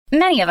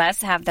Many of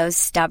us have those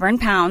stubborn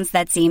pounds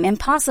that seem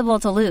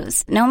impossible to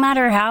lose, no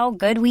matter how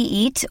good we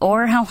eat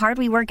or how hard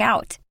we work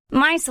out.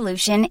 My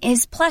solution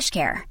is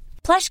PlushCare.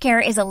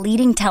 PlushCare is a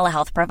leading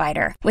telehealth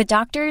provider with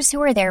doctors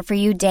who are there for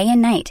you day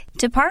and night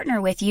to partner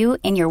with you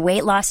in your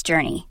weight loss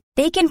journey.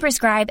 They can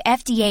prescribe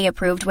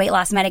FDA-approved weight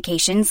loss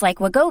medications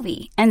like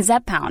Wegovy and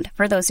Zepbound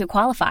for those who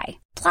qualify.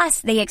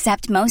 Plus, they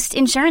accept most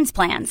insurance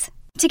plans.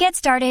 To get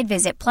started,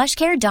 visit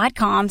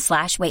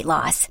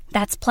plushcare.com/weightloss.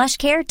 That's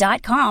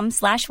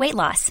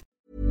plushcare.com/weightloss.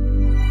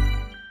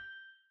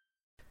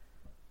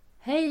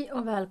 Hej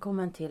och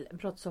välkommen till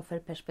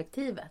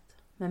Brottsofferperspektivet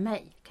med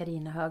mig,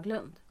 Carina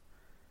Höglund.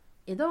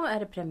 Idag är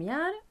det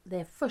premiär, det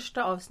är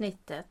första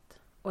avsnittet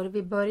och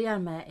vi börjar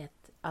med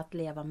att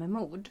leva med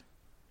mord.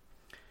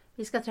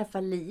 Vi ska träffa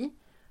Li.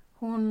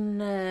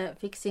 Hon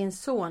fick sin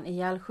son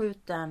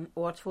ihjälskjuten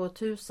år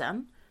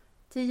 2000.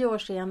 10 år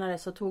senare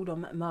så tog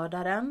de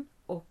mördaren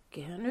och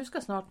nu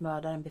ska snart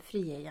mördaren bli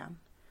fri igen.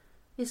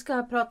 Vi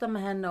ska prata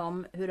med henne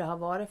om hur det har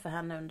varit för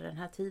henne under den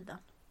här tiden.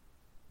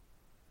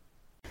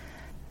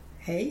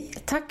 Hej.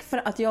 Tack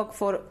för att jag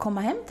får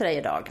komma hem till dig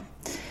idag.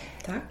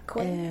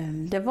 Tack.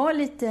 Det var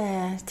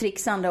lite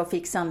trixande och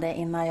fixande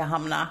innan jag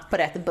hamnade på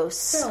rätt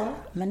buss. Ja.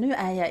 Men nu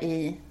är jag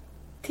i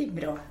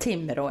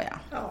Timrå,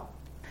 ja.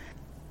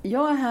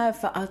 Jag är här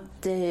för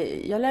att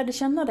jag lärde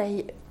känna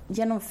dig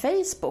genom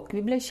Facebook.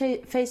 Vi blev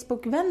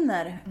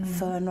Facebook-vänner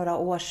för några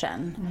år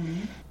sedan.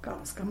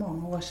 Ganska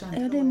många år sedan.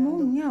 Ja, det är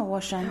många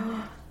år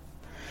sedan.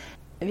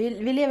 Ja.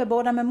 Vi lever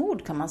båda med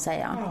mord, kan man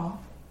säga. Ja,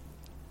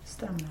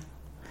 stämmer.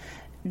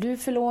 Du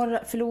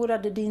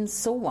förlorade din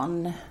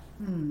son.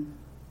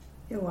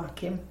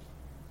 Joakim.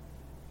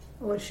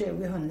 År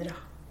 2000.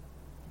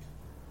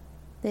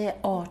 Det är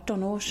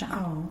 18 år sedan.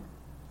 Ja.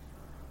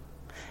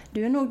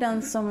 Du är nog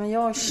den som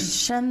jag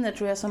känner,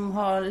 tror jag, som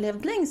har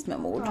levt längst med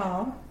mord.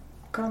 Ja,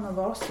 kan det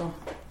vara så.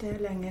 Det är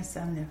länge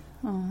sedan nu.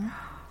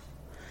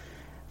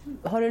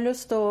 Har du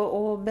lust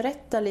att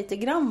berätta lite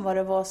grann vad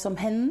det var som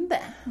hände?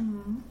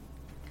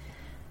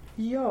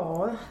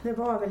 Ja, det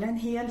var väl en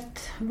helt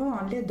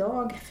vanlig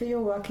dag för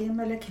Joakim,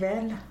 eller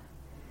kväll.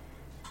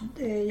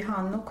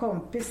 Han och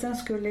kompisen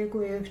skulle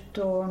gå ut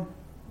och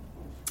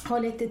ha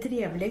lite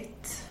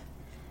trevligt.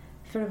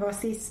 För det var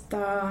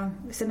sista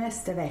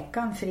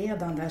semesterveckan,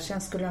 fredagen där.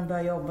 Sen skulle de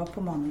börja jobba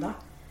på måndag.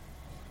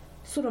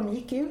 Så de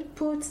gick ut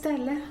på ett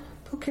ställe,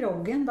 på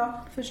krogen då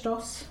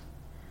förstås.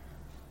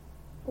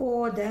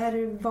 Och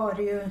där var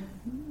det ju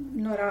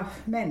några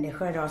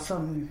människor då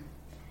som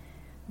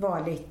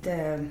var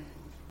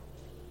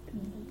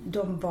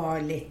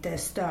lite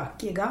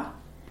stökiga.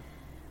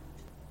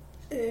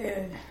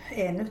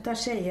 En av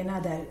tjejerna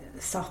där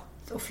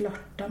satt och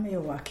flörtade med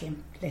Joakim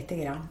lite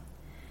grann.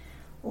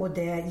 Och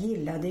det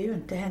gillade ju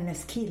inte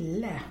hennes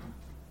kille.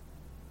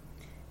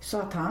 Så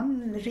att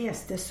han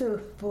reste sig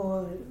upp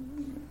och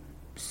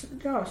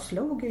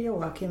slog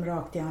Joakim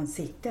rakt i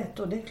ansiktet.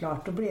 Och det är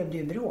klart, då blev det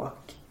ju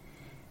bråk.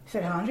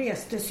 För han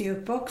reste sig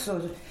upp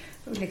också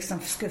och liksom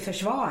skulle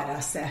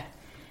försvara sig.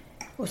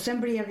 Och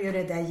sen blev ju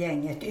det där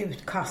gänget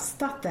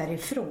utkastat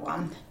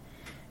därifrån.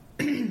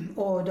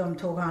 Och de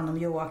tog hand om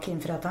Joakim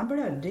för att han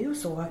blödde ju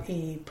så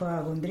på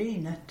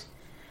ögonbrynet.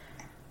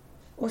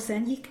 Och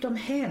sen gick de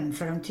hem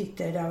för de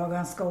tyckte det där var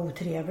ganska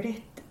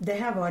otrevligt. Det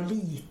här var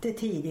lite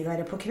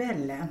tidigare på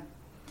kvällen.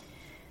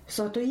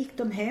 Så då gick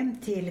de hem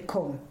till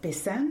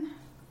kompisen.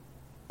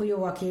 Och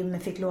Joakim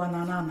fick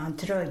låna en annan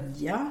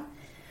tröja.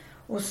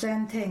 Och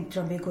sen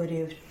tänkte de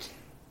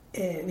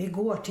vi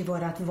går till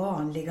vårat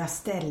vanliga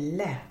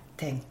ställe,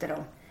 tänkte de.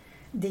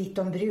 Dit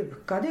de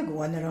brukade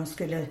gå när de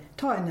skulle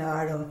ta en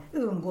öl och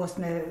umgås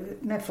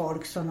med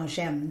folk som de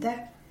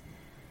kände.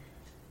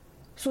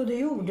 Så det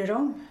gjorde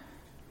de.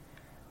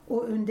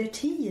 Och under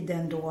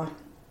tiden då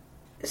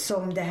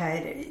som det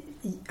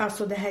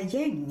här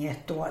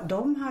gänget då,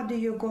 de hade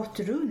ju gått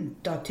runt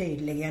då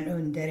tydligen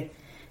under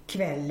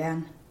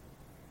kvällen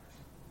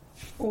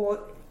och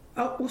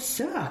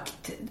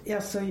sökt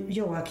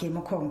Joakim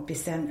och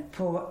kompisen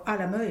på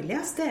alla möjliga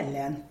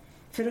ställen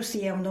för att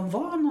se om de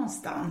var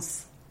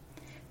någonstans.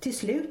 Till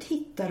slut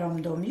hittade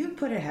de dem ju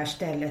på det här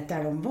stället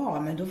där de var,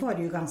 men då var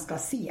det ju ganska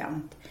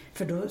sent.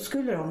 För då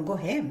skulle de gå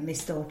hem i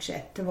stort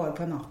sett, det var ju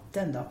på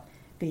natten då,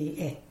 vid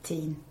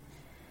 1-tiden.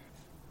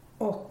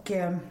 Och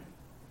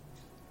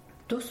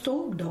då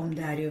stod de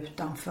där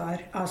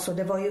utanför. Alltså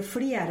det var ju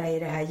flera i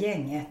det här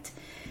gänget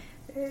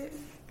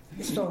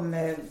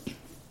som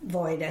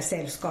var i det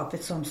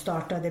sällskapet som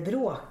startade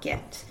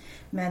bråket.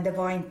 Men det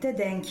var inte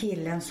den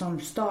killen som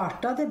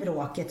startade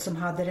bråket som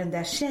hade den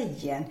där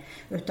tjejen,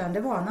 utan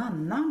det var en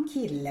annan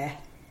kille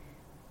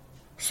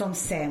som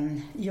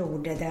sen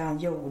gjorde det han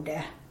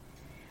gjorde.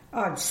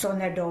 Alltså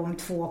när de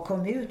två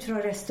kom ut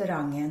från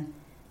restaurangen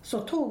så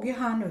tog ju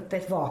han upp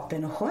ett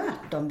vapen och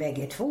sköt dem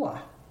bägge två.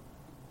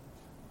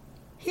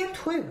 Helt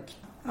sjukt.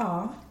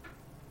 Ja.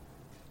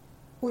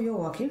 Och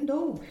Joakim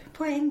dog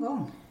på en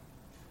gång.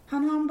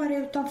 Han hann bara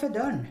utanför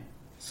dörren.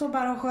 Så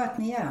bara sköt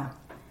ner han.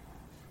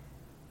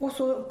 Och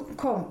så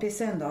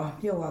kompisen då,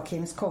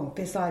 Joakims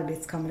kompis,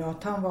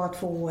 arbetskamrat, han var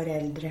 2 år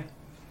äldre.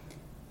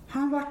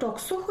 Han vart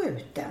också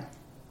skjuten.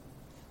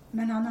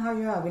 Men han har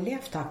ju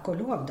överlevt, tack och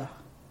lov då.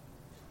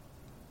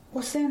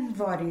 Och sen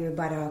var det ju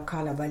bara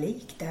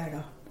kalabalik där då.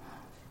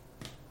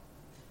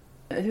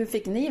 Hur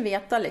fick ni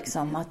veta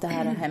liksom att det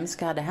här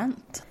hemska hade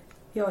hänt?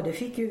 Ja, det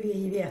fick ju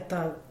vi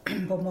veta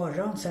på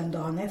morgonen sen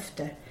dagen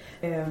efter.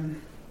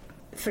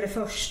 För det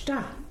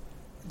första,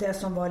 det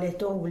som var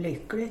lite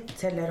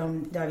olyckligt, eller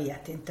om jag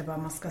vet inte vad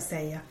man ska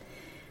säga.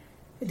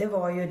 Det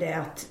var ju det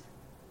att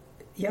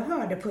jag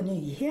hörde på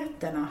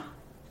nyheterna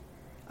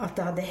att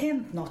det hade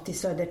hänt något i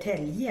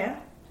Södertälje.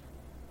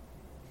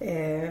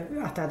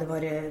 Att det hade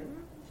varit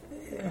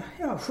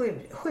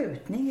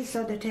skjutning i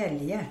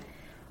Södertälje.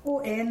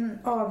 Och en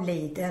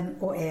avliden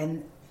och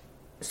en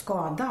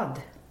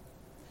skadad.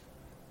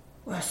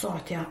 Och jag sa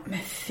till honom, men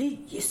fy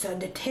i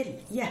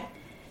Södertälje.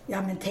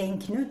 Ja men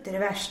tänk nu inte det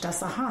värsta,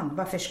 sa han.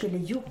 Varför skulle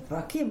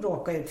Joakim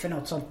råka ut för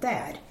något sånt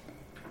där?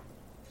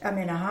 Jag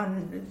menar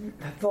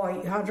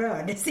han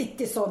rörde sig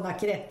inte i sådana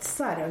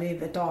kretsar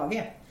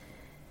överhuvudtaget.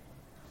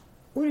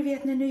 Och du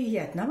vet när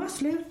nyheterna var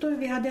slut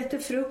och vi hade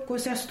ätit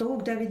frukost, jag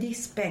stod där vid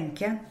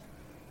diskbänken.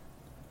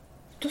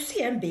 Då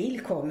ser en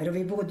bil kommer och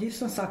vi bodde ju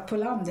som sagt på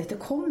landet. Det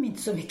kom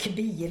inte så mycket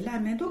bilar,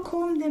 men då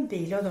kom det en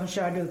bil och de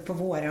körde upp på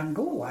våran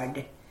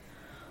gård.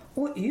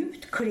 Och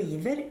ut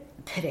kliver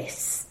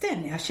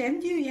prästen. Jag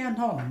kände ju igen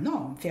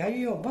honom för jag har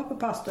ju jobbat på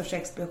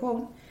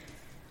pastorsexpedition.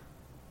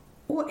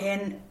 Och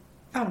en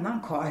annan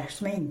karl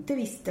som jag inte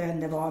visste vem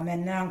det var,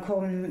 men när han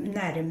kom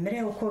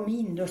närmare och kom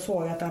in då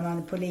såg jag att han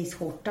hade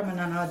polisskjorta men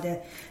han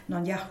hade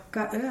någon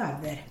jacka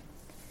över.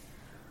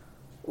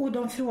 Och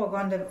de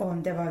frågade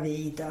om det var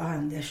vi då,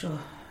 Anders och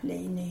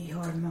Lej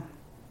Nyholm.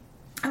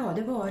 Ja,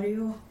 det var det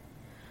ju.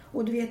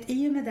 Och du vet,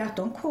 i och med det att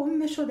de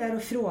kommer så där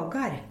och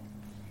frågar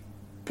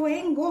på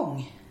en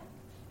gång.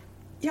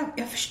 Ja,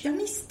 jag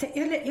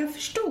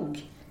förstod.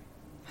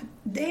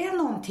 Det är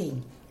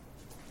någonting.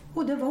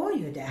 Och det var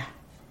ju det.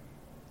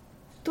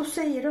 Då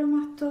säger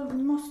de att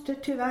de måste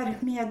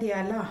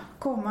tyvärr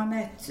komma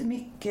med ett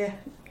mycket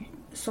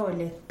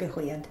sorgligt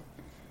besked.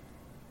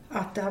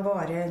 Att det har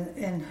varit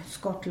en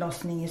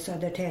skottlossning i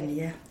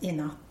Södertälje i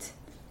natt.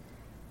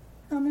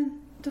 Ja,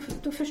 men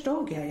då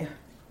förstod jag ju.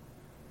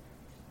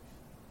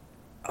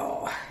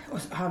 Ja, och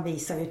han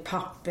visade ett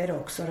papper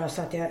också då,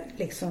 så att jag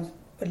liksom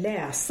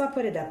läsa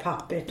på det där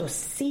pappret och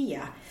se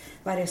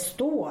vad det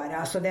står.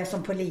 Alltså det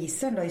som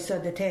polisen då i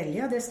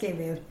Södertälje hade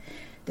skrivit ut.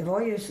 Det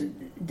var ju,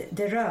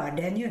 det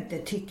rörde en ju inte,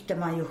 tyckte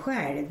man ju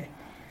själv.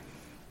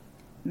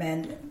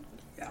 Men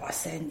ja,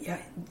 sen,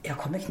 jag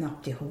kommer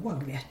knappt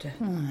ihåg, vet du.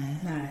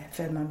 Nej,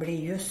 för man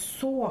blir ju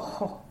så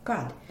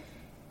chockad.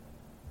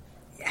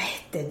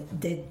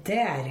 Det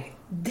där,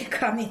 det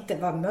kan inte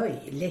vara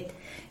möjligt.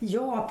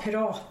 Jag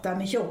pratade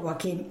med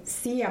Joakim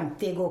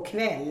sent igår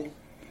kväll.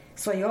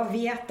 Så jag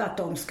vet att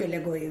de skulle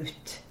gå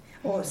ut.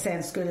 Och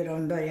sen skulle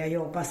de börja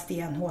jobba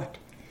stenhårt.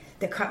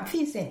 Det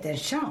finns inte en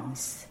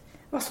chans.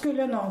 Vad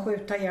skulle någon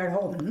skjuta ihjäl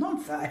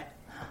honom för?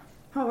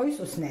 Han var ju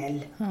så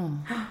snäll.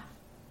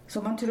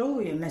 Så man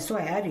tror ju, men så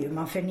är det ju.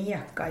 Man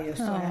förnekar ju,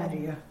 så är det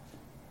ju.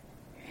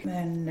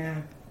 Men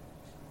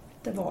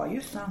det var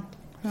ju sant.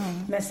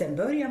 Men sen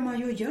börjar man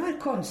ju göra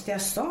konstiga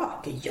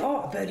saker.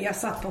 Jag började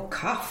satt på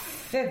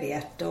kaffe,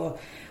 vet,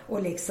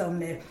 och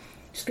liksom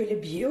skulle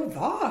bjuda,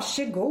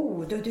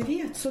 varsågod. Och du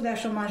vet, så där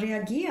som man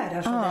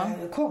reagerar, så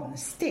där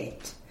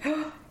konstigt.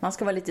 Man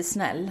ska vara lite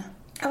snäll.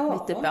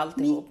 Ja,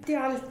 mitt i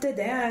allt det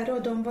där,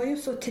 och de var ju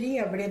så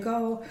trevliga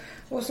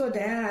och så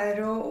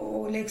där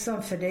och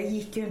liksom, för det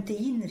gick ju inte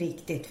in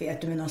riktigt,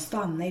 vet du, men de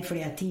stannade i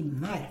flera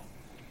timmar.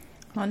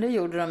 Ja, det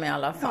gjorde de i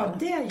alla fall. Ja,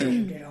 det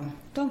gjorde de.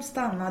 De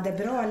stannade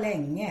bra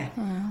länge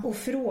och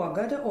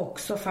frågade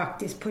också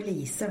faktiskt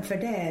polisen, för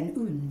det är en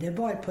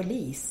underbar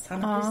polis.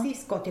 Han har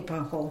precis gått i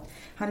pension.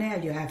 Han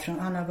är ju härifrån,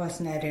 han har varit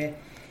sån här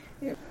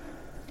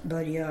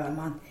Börje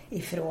Öhman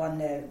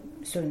ifrån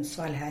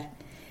Sundsvall här.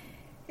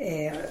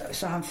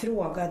 Så han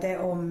frågade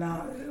om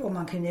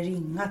man kunde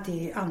ringa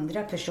till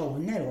andra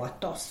personer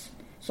åt oss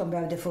som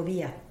behövde få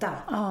veta.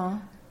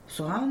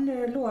 Så han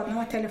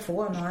lånade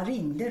telefon och han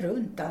ringde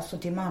runt alltså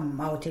till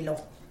mamma och till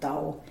Lotta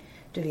och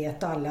du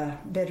vet alla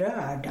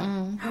berörda.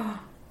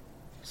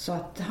 Så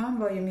att han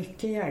var ju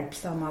mycket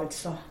hjälpsam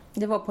alltså.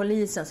 Det var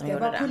polisen som gjorde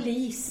det? Det var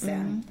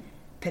polisen.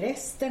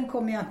 Prästen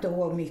kommer jag inte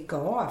ihåg mycket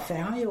av, för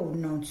han gjorde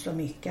nog inte så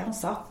mycket. Han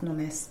satt nog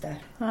mest där.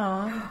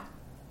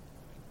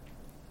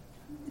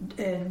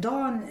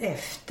 Dagen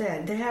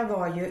efter, det här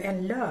var ju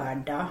en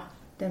lördag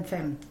den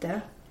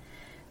 5:e.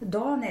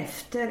 Dagen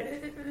efter,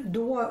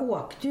 då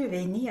åkte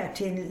vi ner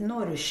till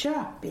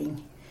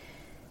Norrköping.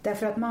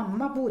 Därför att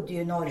mamma bodde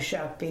ju i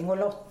Norrköping och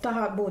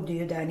Lotta bodde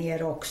ju där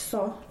nere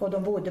också. Och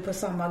de bodde på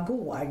samma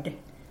gård.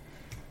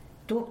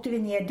 Då åkte vi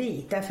ner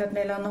dit, därför att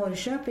mellan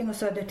Norrköping och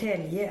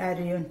Södertälje är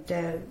det ju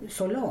inte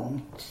så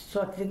långt. Så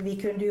att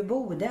vi kunde ju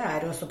bo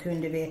där och så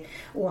kunde vi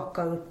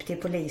åka upp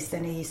till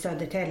polisen i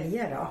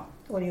Södertälje då.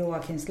 Och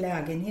Joakims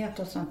lägenhet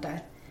och sånt där.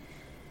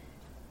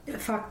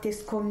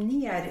 Faktiskt kom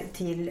ner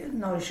till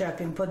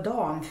Norrköping på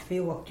dagen, för vi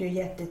åkte ju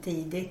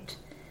jättetidigt.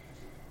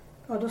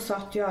 Och då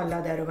satt ju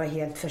alla där och var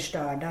helt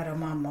förstörda, och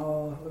mamma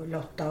och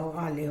Lotta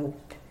och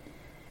allihop.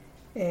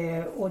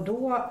 Och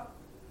då...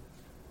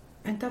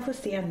 Vänta, får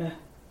se nu.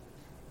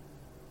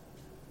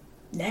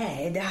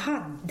 Nej,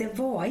 det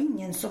var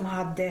ingen som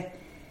hade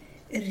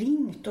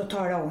ringt och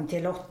talat om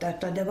till Lotta,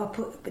 utan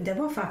det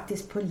var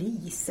faktiskt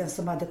polisen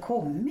som hade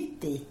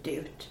kommit dit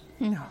ut.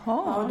 Jaha.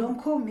 Ja,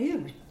 de kom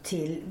ut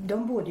till...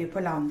 De bodde ju på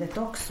landet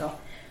också.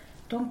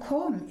 De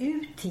kom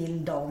ut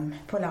till dem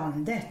på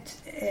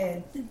landet,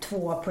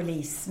 2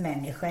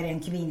 polismänniskor, en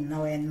kvinna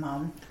och en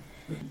man,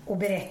 och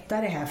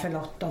berättade det här för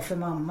Lotta och för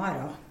mamma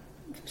då,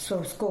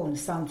 så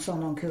skonsamt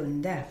som de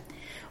kunde.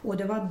 Och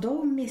det var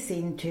de i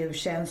sin tur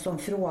sen som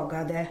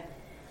frågade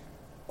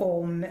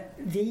om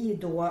vi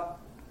då,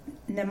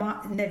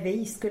 när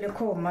vi skulle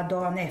komma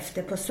dagen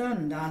efter på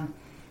söndagen,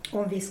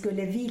 om vi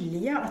skulle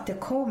vilja att det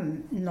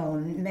kom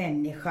någon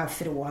människa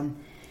från,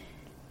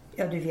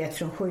 ja du vet,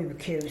 från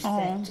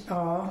sjukhuset.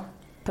 Ja.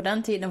 På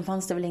den tiden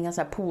fanns det väl inga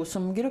så här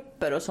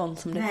POSOM-grupper och sånt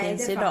som det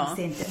finns idag?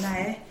 Nej, det fanns inte.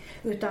 Nej,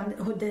 utan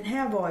den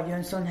här var ju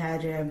en sån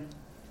här,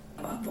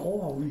 vad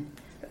var hon?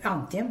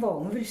 Antingen var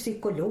hon väl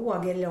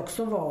psykolog eller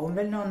också var hon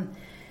väl någon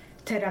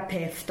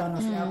terapeut.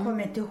 Jag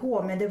kommer inte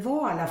ihåg, men det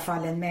var i alla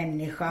fall en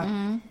människa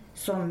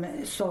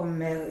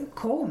som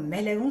kom.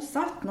 Eller hon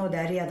satt nog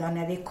där redan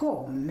när vi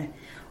kom.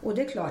 Och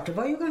det är klart, det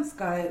var ju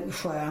ganska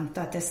skönt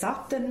att det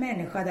satt en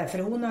människa där, för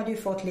hon hade ju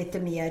fått lite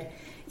mer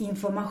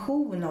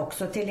information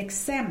också. Till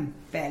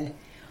exempel,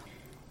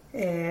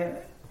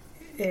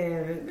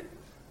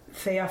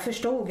 för jag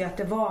förstod att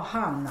det var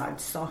han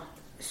alltså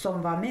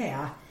som var med.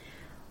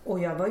 Och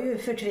jag var ju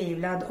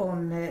förtvivlad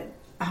om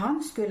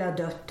han skulle ha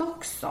dött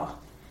också.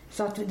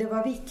 Så att det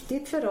var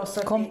viktigt för oss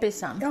att...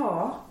 Kompisen?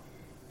 Ja,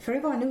 för det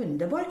var en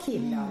underbar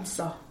kille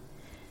alltså.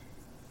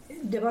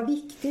 Det var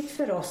viktigt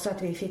för oss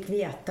att vi fick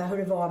veta hur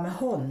det var med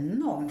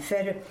honom.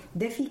 För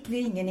det fick vi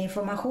ingen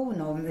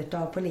information om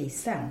utav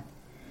polisen.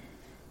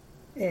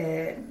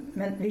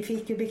 Men vi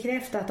fick ju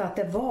bekräftat att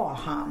det var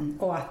han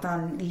och att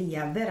han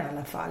lever i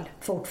alla fall.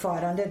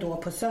 Fortfarande då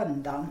på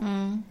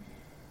söndagen.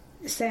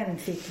 Sen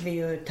fick vi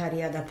ju ta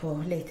reda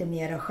på lite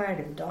mera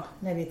själv då.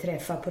 När vi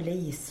träffade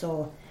polis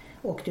och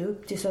åkte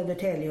upp till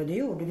Södertälje. Och det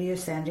gjorde vi ju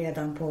sen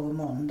redan på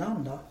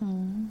måndagen då.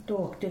 Då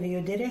åkte vi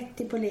ju direkt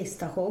till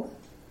polisstation.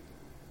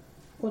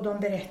 Och de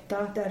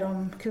berättade där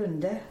de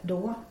kunde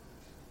då.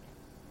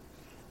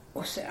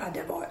 Och så,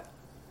 ja,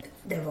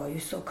 det var ju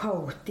så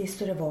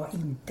kaotiskt och det var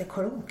inte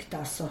klokt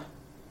alltså.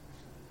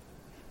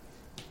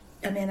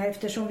 Jag menar,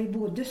 eftersom vi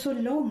bodde så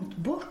långt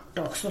bort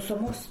också, så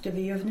måste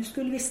vi ju, nu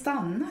skulle vi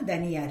stanna där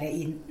nere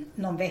i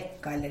någon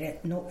vecka eller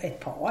ett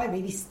par,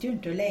 vi visste ju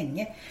inte hur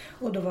länge.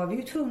 Och då var vi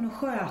ju tvungna att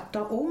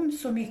sköta om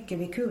så mycket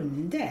vi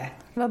kunde.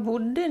 Var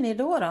bodde ni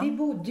då? Vi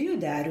bodde ju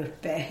där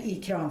uppe i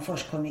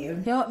Kramfors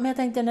kommun. Ja, men jag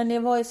tänkte, när ni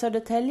var i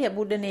Södertälje,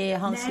 bodde ni i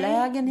hans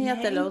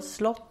lägenhet eller hos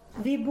slott?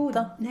 Vi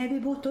bodde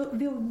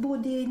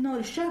i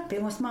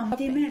Norrköping hos mamma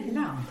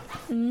emellan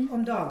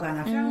om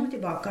dagarna, fram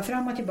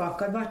och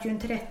tillbaka. Det var ju en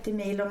 30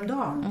 mil om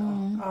dagen då.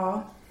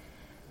 Ja.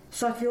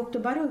 Så att vi åkte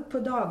bara upp på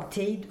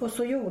dagtid och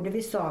så gjorde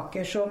vi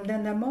saker som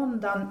den där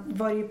måndagen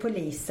var ju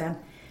polisen.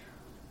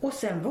 Och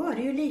sen var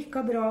det ju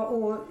lika bra,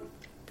 och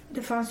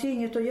det fanns ju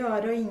inget att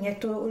göra och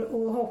inget att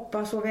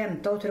hoppas och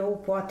vänta och tro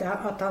på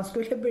att han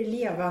skulle bli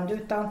levande,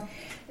 utan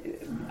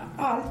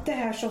allt det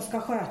här som ska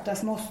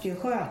skötas måste ju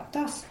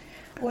skötas.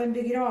 Och en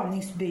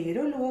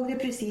begravningsbyrå låg det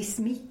precis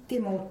mitt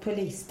emot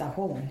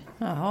polisstation.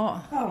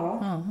 Jaha.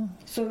 Ja.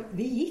 Så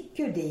vi gick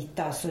ju dit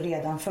alltså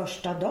redan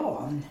första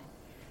dagen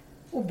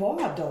och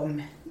bad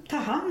dem ta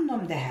hand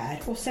om det här.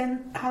 Och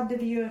sen hade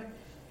vi ju,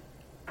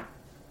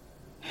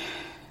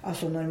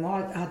 alltså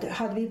normalt,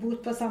 hade vi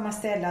bott på samma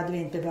ställe hade vi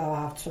inte behövt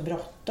haft så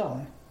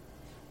bråttom.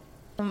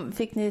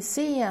 Fick ni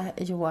se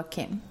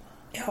Joakim?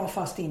 Ja,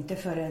 fast inte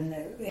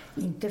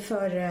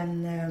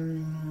förrän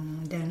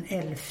den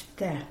 11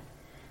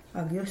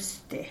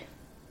 augusti.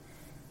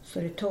 Så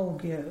det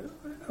tog ju,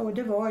 och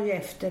det var ju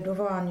efter, då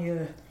var han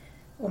ju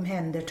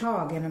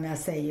omhändertagen, om jag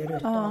säger,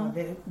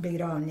 utav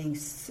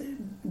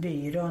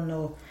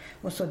begravningsbyrån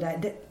och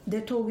sådär.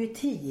 Det tog ju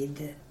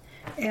tid.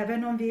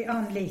 Även om vi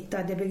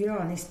anlitade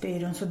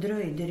begravningsbyrån så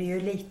dröjde det ju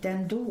lite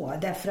ändå,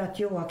 därför att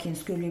Joakim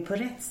skulle ju på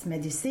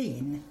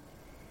rättsmedicin.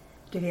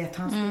 Du vet,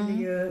 han skulle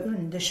ju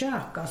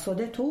undersökas, och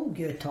det tog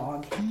ju ett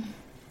tag.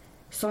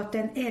 Så att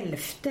den 11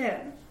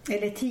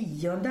 eller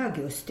 10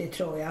 augusti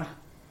tror jag,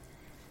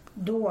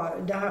 då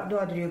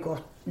hade det ju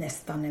gått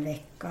nästan en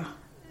vecka.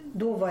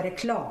 Då var det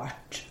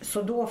klart.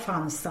 Så då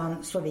fanns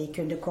han, så vi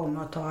kunde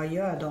komma och ta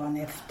adjö dagen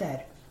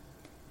efter.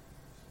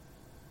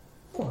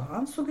 Och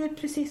han såg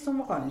ut precis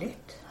som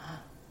vanligt.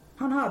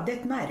 Han hade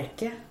ett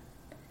märke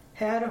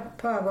här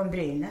på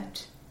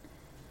ögonbrynet.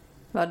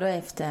 Var då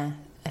efter?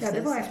 Ja,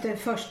 det var efter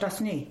första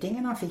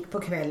snytingen han fick på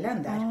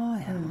kvällen där.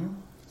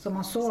 Så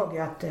man såg ju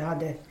att det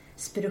hade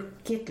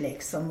spruckit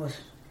liksom. Och,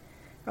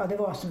 ja, det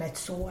var som ett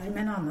sår.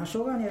 Men annars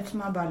såg han ut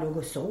som han bara låg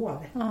och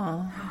sov.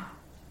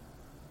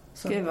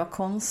 Gud, vad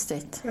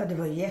konstigt. Ja, det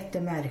var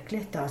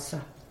jättemärkligt alltså.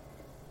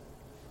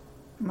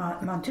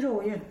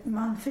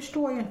 Man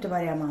förstår ju inte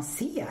vad det är man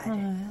ser.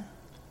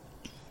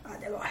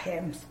 det var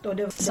hemskt.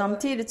 Och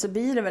samtidigt så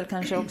blir det väl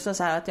kanske också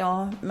så här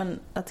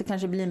att det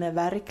kanske blir mer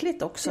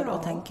verkligt också då,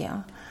 tänker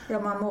jag. Ja,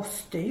 man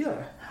måste ju.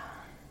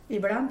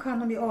 Ibland kan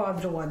de ju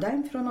avråda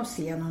en från att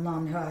se någon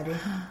anhörig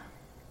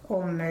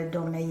om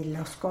de är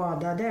illa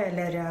skadade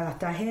eller att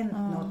det har hänt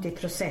något i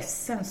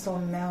processen,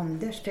 som med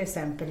Anders till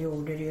exempel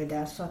gjorde det ju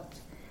det, så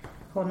att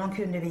honom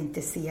kunde vi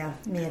inte se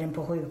mer än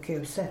på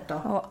sjukhuset då.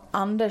 Och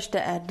Anders, det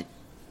är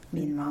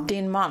min man.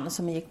 Din man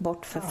som gick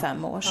bort för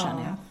 5 år sedan.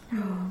 Ja.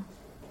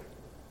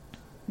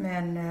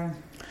 Men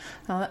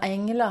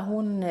Engla,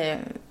 hon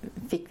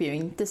fick vi ju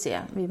inte se.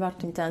 Vi var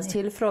inte ens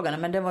tillfrågade,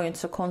 men det var ju inte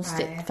så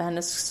konstigt, för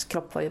hennes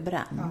kropp var ju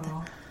bränd.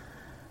 Ja.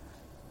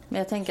 Men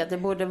jag tänker att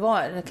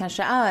det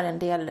kanske är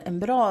en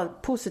bra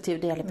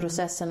positiv del i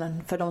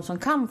processen för de som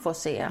kan få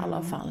se i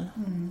alla fall.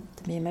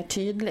 Det blir mer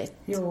tydligt.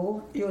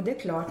 Jo, det är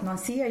klart, man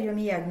ser ju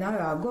med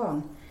egna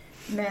ögon.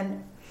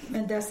 Men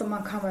det som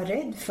man kan vara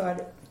rädd för,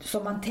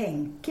 som man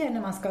tänker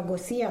när man ska gå och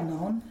se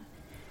någon.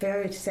 För jag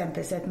har ju till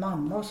exempel sett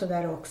mamma och så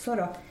där också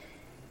då.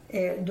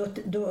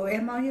 Då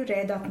är man ju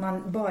rädd att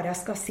man bara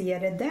ska se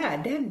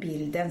den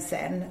bilden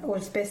sen.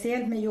 Och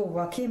speciellt med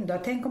Joakim då.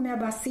 Tänk om jag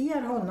bara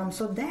ser honom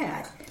så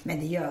där. Men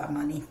det gör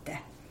man inte.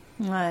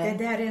 Nej.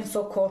 Det där är en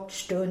så kort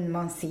stund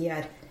man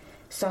ser.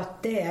 Så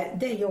att det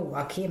är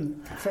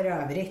Joakim för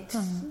övrigt.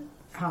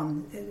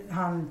 Han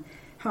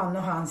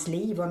och hans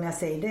liv, om jag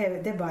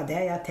säger. Det är bara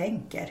det jag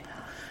tänker.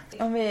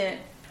 Om vi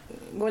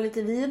går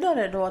lite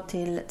vidare då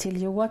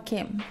till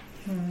Joakim.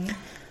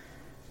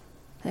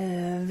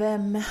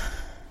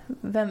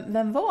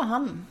 Vem var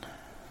han?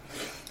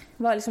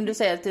 Vad liksom du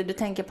säger att du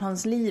tänker på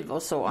hans liv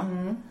och så.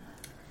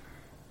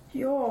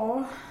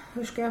 Ja,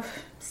 hur ska jag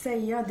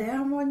säga det?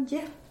 Han var en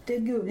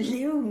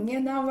jättegullig unge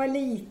när han var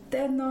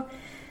liten och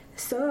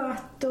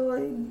söt och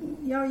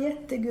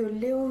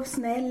jättegullig och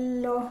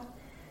snäll och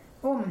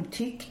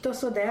omtyckt och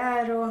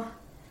sådär.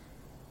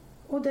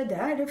 Och det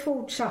där, det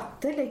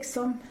fortsatte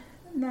liksom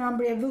när han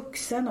blev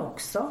vuxen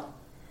också.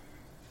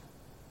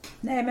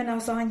 Nej, men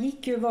alltså han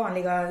gick ju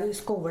vanliga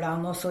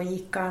skolan och så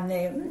gick han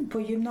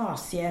på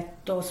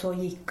gymnasiet och så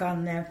gick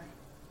han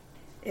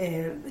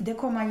det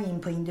kom han in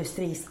på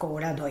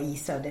industriskola då i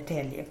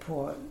Södertälje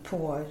på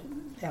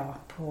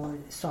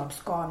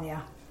Saab-Scania.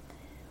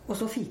 Och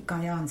så fick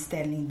han ju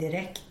anställning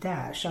direkt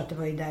där, så att det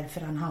var ju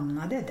därför han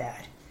hamnade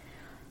där.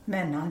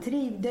 Men han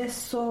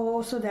trivdes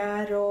och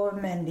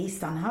sådär, men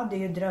visst, han hade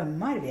ju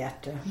drömmar,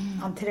 vet du.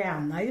 Han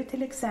tränar ju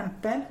till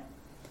exempel.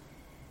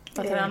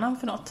 Vad tränar han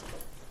för något?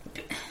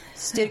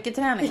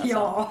 Styrketräning alltså?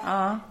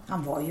 Ja,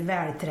 han var ju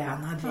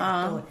vältränad,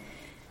 vet, och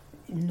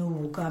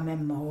noga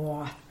med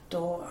mat,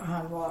 och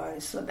han var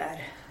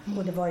sådär.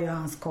 Och det var ju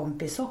hans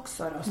kompis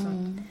också då, så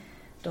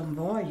de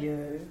var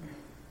ju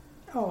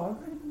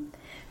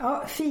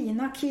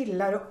fina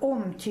killar och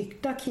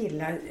omtyckta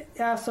killar.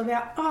 Alltså vi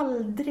har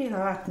aldrig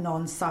hört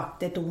någon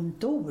sagt ett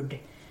ont ord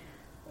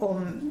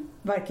om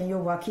varken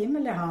Joakim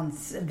eller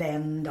hans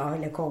vän då,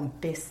 eller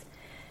kompis.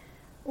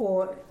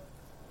 Och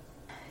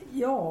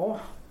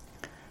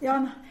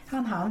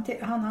han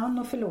hann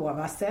att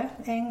förlova sig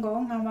en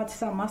gång. Han var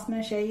tillsammans med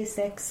en tjej i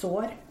 6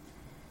 år.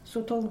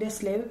 Så tog det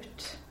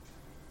slut.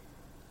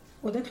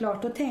 Och det är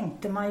klart, då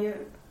tänkte man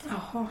ju,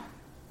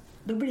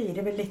 då blir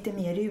det väl lite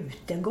mer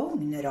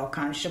utegång nu då,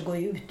 kanske gå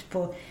ut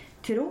på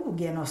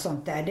krogen och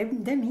sånt där.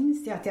 Det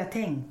minns jag att jag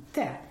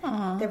tänkte.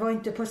 Det var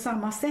inte på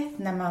samma sätt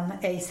när man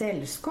är i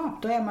sällskap.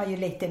 Då är man ju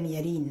lite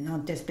mer inne och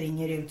inte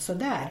springer ut så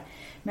där.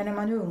 Men när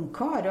man är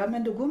ungkarl,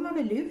 men då går man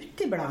väl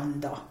ut ibland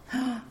då.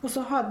 Och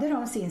så hade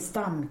de sin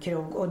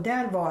stamkrog, och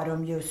där var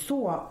de ju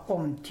så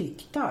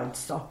omtyckta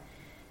alltså.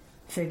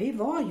 För vi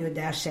var ju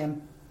där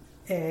sen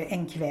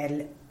en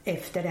kväll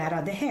efter det här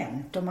hade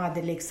hänt. De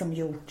hade liksom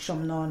gjort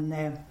som någon...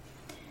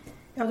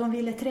 de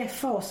ville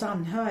träffa oss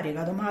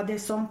anhöriga. De hade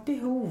sånt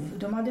behov.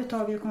 De hade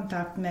tagit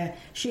kontakt med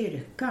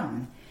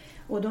kyrkan.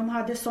 Och de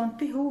hade sånt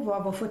behov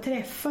av att få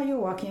träffa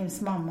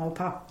Joakims mamma och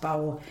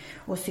pappa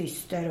och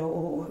syster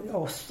och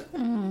oss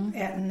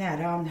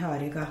nära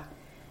anhöriga.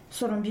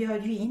 Så de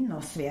bjöd ju in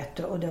oss, vet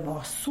du. Och det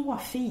var så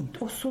fint.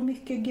 Och så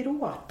mycket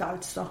gråt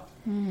alltså.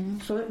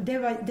 Så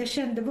det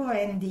kände bara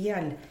en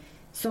del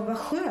som var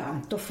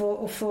skönt att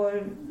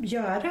få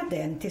göra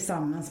den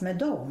tillsammans med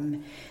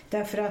dem.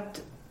 Därför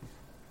att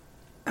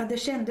det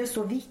kändes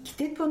så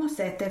viktigt på något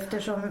sätt,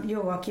 eftersom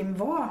Joakim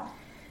var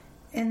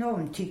en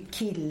omtyckt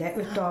kille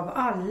utav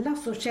alla,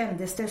 så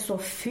kändes det så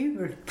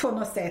fult på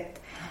något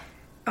sätt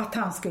att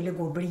han skulle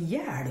gå och bli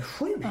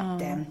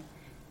ihjälskjuten.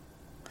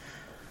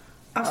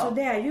 Alltså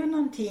det är ju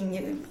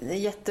någonting...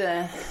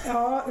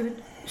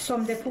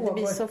 som det pågår. Det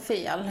blir så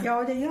fel.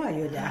 Ja, det gör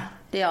ju det.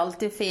 Det är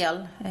alltid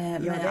fel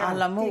med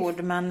alla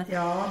mord, men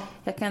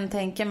jag kan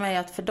tänka mig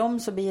att för dem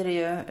så blir det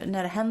ju,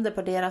 när det händer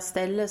på deras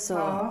ställe,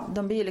 så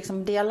de blir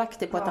liksom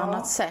delaktiga på ett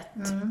annat sätt.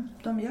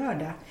 De gör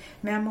det.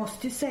 Men jag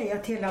måste ju säga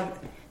att hela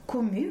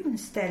kommun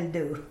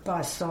ställde upp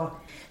alltså.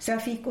 Så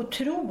jag fick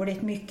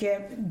otroligt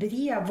mycket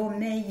brev och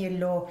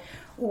mejl och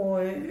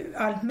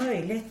allt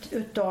möjligt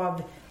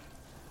utav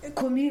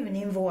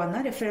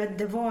kommuninvånare, för att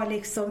det var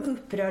liksom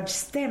upprörd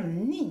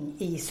stämning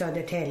i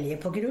Södertälje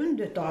på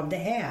grund av det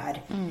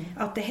här.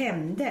 Att det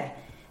hände.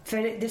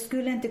 För det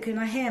skulle inte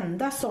kunna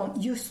hända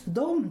just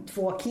de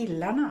 2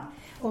 killarna.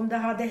 Om det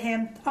hade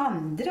hänt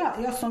andra,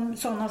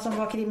 sådana som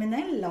var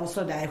kriminella och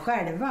sådär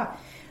själva,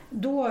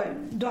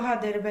 då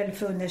hade det väl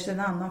funnits en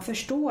annan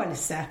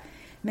förståelse.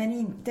 Men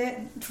inte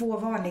 2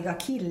 vanliga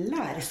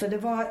killar. Så det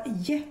var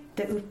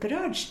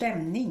jätteupprörd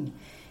stämning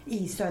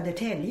i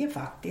Södertälje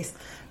faktiskt.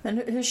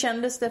 Men hur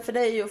kändes det för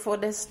dig att få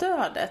det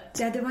stödet?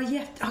 Ja,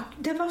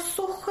 det var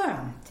så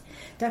skönt.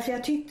 Därför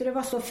jag tyckte det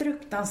var så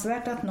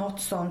fruktansvärt att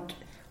något sånt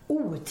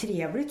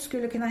otrevligt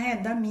skulle kunna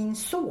hända min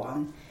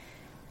son.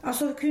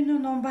 Alltså kunde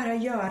någon bara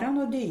göra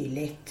något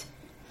dylikt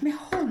med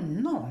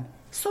honom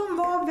som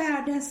var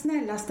världens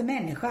snällaste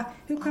människa.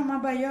 Hur kan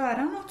man bara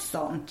göra något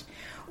sånt?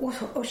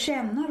 Och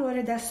känna då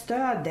det där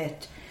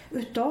stödet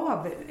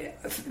utav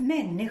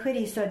människor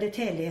i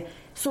Södertälje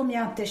som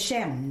jag inte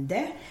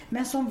kände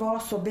men som var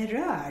så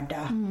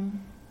berörda.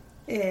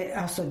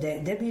 Alltså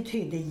det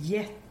betydde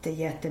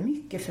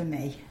jättemycket för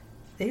mig.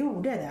 Det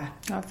gjorde det.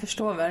 Jag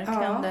förstår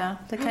verkligen det.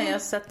 Det kan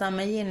jag sätta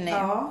mig in i.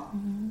 Ja,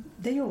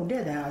 det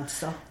gjorde det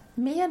alltså.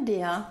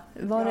 Media,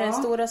 var det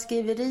stora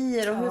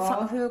skriverier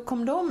och hur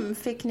kom de?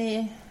 Fick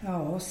ni...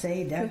 Ja,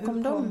 säg det. Hur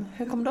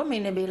kom de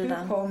in i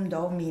bilden? Hur kom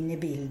de in i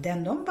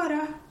bilden? De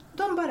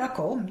bara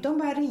kom. De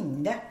bara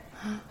ringde.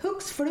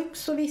 Hux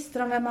flux så visste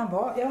de vem man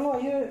var. Jag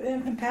har ju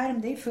en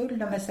pärm, det är full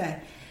med så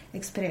här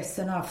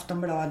Expressen,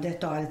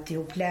 Aftonbladet och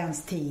alltihop,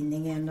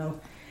 Länstidningen och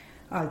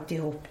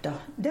alltihop då.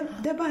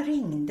 Det bara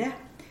ringde.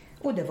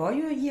 Och det var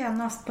ju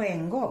genast på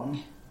en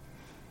gång.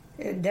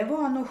 Det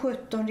var nog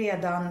 17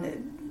 redan...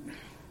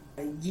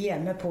 Ge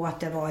mig på att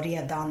det var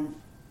redan,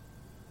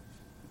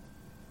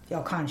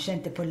 kanske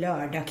inte på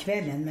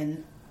lördagskvällen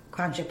men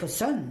kanske på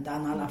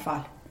söndagen i alla fall.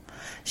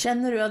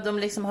 Känner du att de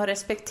liksom har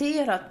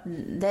respekterat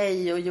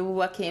dig och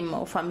Joakim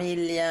och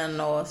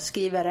familjen och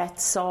skriver rätt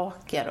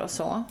saker och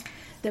så?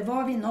 Det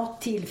var vid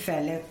något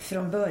tillfälle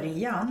från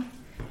början.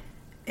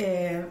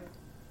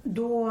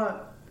 Då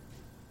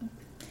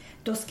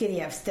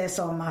skrevs det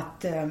som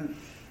att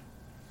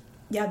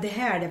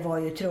det var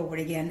ju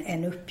troligen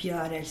en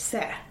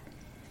uppgörelse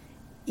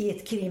i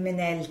ett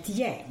kriminellt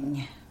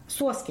gäng.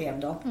 Så skrev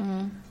de.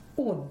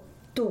 Och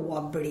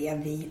då blev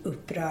vi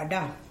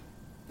upprörda.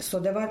 Så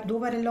då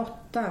var det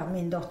Lotta,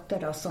 min dotter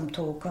då, som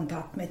tog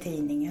kontakt med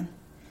tidningen.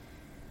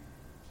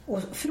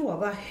 Och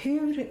frågade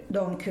hur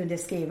de kunde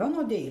skriva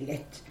något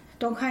dylikt.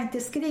 De kan inte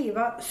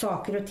skriva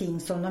saker och ting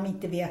som de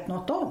inte vet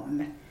något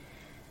om.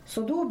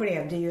 Så då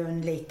blev det ju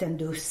en liten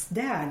dust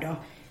där då.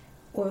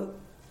 Och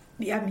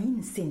jag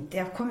minns inte,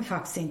 jag kommer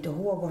faktiskt inte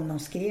ihåg om de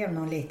skrev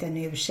någon liten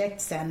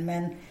ursäkt sen.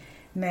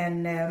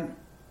 Men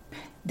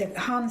det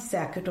hann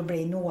säkert att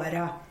bli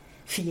några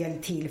fel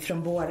till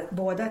från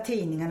båda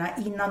tidningarna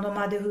innan de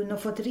hade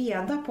hunnit fått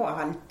reda på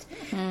allt.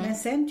 Men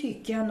sen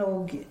tycker jag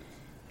nog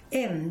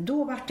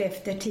ändå vart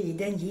efter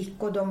tiden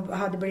gick och de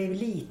hade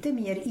blivit lite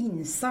mer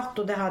insatt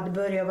och det hade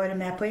börjat vara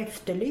med på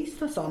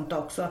Efterlyst och sånt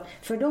också.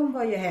 För de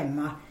var ju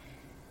hemma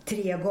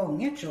 3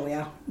 gånger tror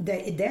jag,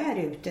 där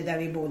ute där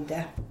vi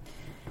bodde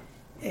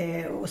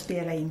och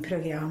spela in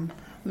program.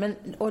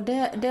 Och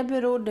det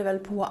berodde väl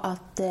på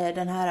att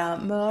den här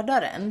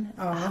mördaren,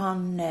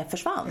 han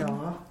försvann?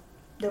 Ja,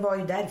 det var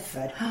ju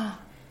därför.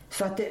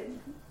 Så att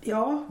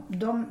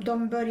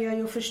de började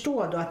ju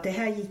förstå då att det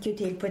här gick ju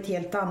till på ett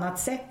helt annat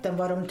sätt än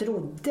vad de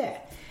trodde.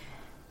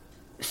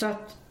 Så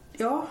att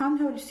han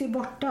höll sig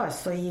borta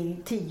alltså i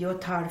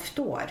 10,5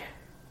 år.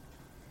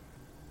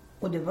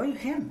 Och det var ju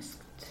hemskt.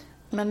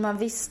 Men man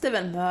visste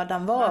vem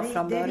mördaren var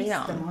från början? Det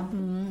visste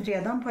man.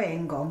 Redan på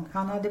en gång.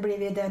 Han hade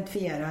blivit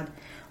identifierad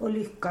och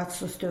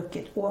lyckats och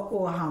stuckit.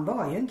 Och han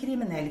var ju en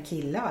kriminell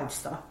kille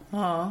alltså.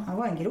 Ja. Han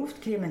var en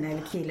grovt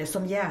kriminell kille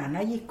som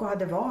gärna gick och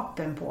hade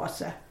vapen på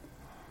sig.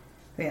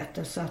 Vet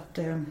du, så att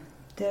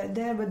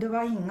det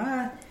var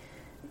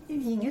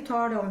inget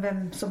tal om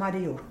vem som hade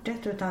gjort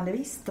det, utan det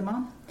visste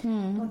man.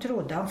 De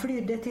trodde han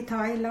flydde till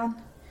Thailand.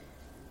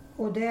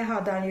 Och det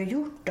hade han ju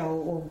gjort då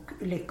och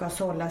lyckats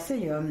hålla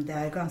sig gömd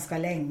där ganska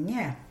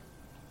länge.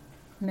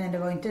 Men det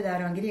var inte där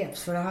han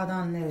greps, för då hade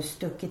han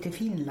stuckit till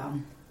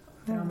Finland.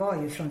 För han var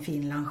ju från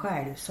Finland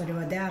själv, så det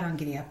var där han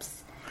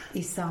greps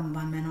i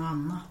samband med något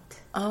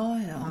annat.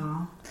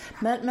 Ja.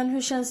 Men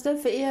hur känns det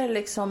för er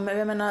liksom?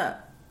 Jag menar,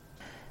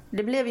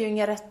 det blev ju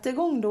ingen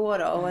rättegång då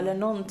eller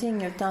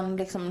någonting, utan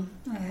liksom...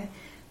 Nej.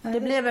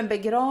 Det blev en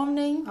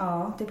begravning.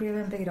 Ja, det blev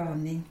en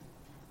begravning.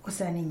 Och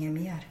sen inget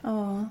mer.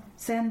 Ja.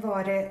 Sen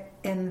var det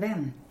en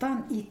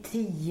väntan i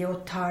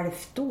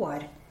 10,5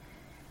 år.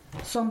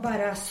 Som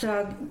bara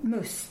sög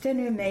musten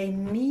ur mig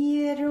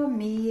mer och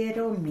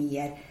mer och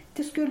mer.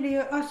 Det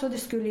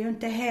skulle ju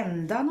inte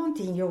hända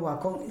någonting.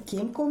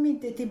 Joakim kom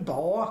inte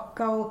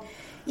tillbaka och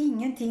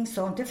ingenting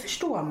sånt. Det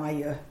förstår man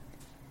ju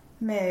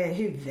med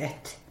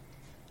huvudet.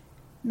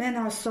 Men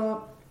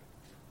alltså,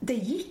 det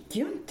gick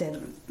ju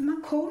inte.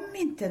 Man kom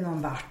inte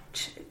någon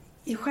vart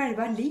i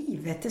själva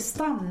livet. Det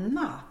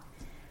stannade.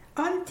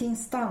 Allting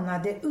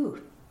stannade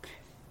upp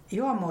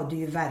jag mådde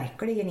ju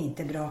verkligen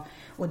inte bra.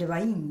 Och det var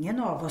ingen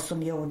av oss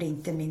som gjorde,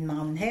 inte min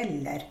man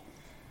heller.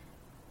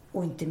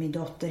 Och inte min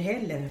dotter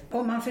heller.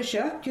 Och man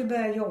försökte ju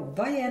börja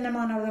jobba igen när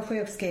man var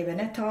sjukskriven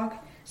ett tag.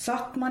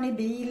 Satt man i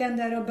bilen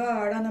där och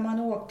började när man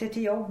åkte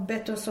till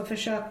jobbet och så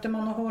försökte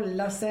man att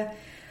hålla sig.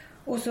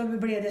 Och så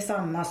blev det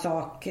samma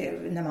sak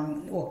när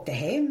man åkte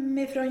hem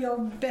ifrån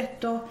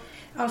jobbet. Och,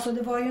 alltså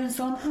det var ju en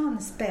sån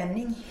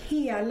anspänning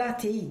hela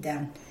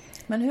tiden.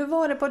 Men hur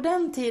var det på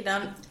den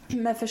tiden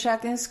med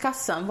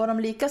Försäkringskassan? Var de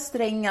lika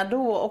stränga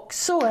då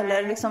också?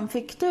 Eller liksom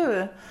fick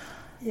du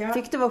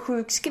vara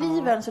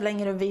sjukskriven så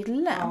länge du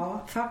ville?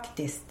 Ja,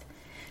 faktiskt.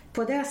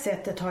 På det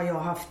sättet har jag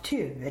haft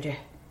tur.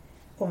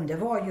 Om det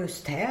var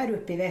just här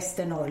uppe i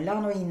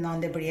Västernorrland och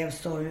innan det blev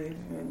så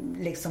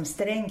liksom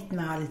strängt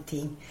med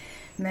allting.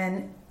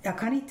 Men jag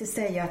kan inte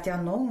säga att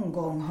jag någon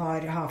gång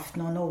har haft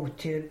någon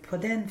otur på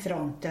den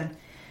fronten.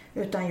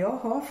 Utan jag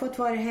har fått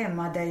vara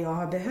hemma där jag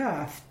har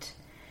behövt.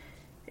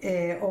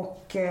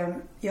 Och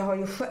jag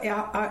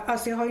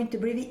har ju inte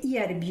blivit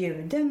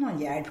erbjuden någon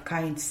hjälp, kan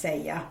jag inte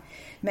säga.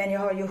 Men jag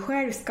har ju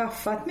själv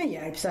skaffat mig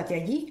hjälp, så att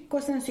jag gick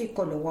hos en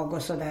psykolog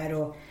och sådär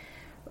och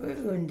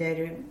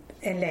under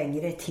en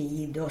längre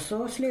tid, och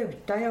så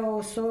slutade jag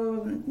och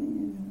så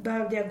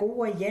behövde jag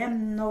gå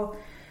igen, och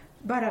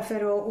bara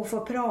för att få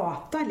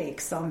prata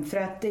liksom, för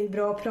att det är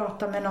bra att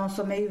prata med någon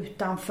som är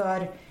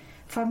utanför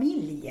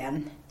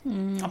familjen.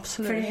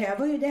 Absolut. För det här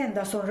var ju det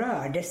enda som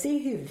rörde sig i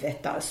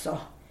huvudet alltså.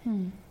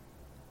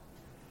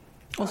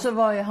 Och så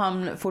var ju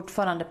han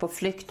fortfarande på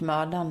flykt,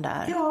 mördaren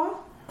där. Ja,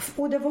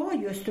 och det var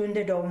just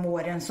under de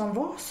åren som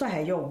var så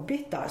här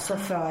jobbigt alltså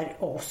för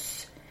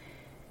oss.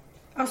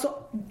 Alltså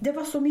det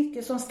var så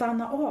mycket som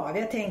stannade av.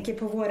 Jag tänker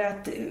på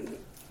vårat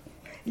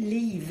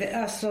liv,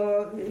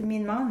 alltså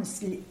min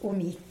mans och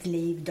mitt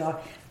liv då.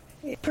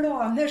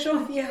 Planer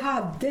som vi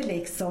hade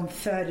liksom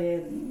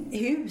för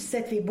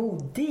huset vi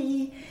bodde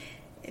i.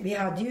 Vi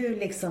hade ju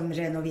liksom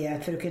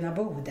renoverat för att kunna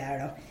bo där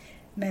då.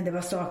 Men det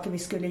var saker vi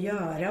skulle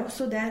göra och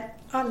så där.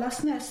 Alla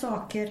såna här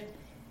saker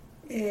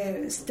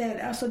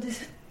alltså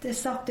det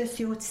sattes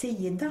ju åt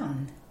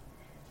sidan.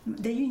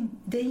 Det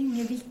är ju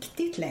inget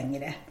viktigt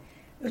längre.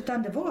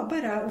 Utan det var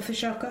bara att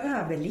försöka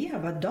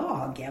överleva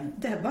dagen.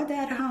 Det var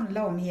det det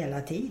handlade om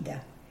hela tiden.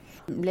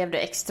 Blev du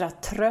extra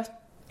trött?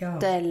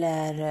 Ja.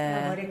 Eller?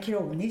 Jag har varit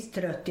kroniskt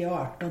trött i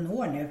 18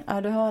 år nu.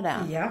 Ja, du har det?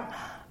 Ja.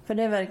 För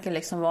det verkar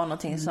liksom vara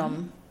någonting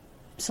som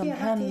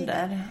händer.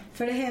 Tiden.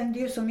 För det händer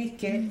ju så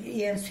mycket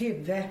i ens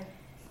huvud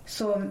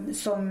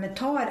som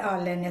tar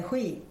all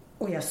energi.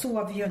 Och jag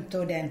sover ju inte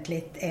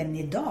ordentligt än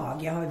idag.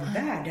 Jag har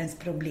världens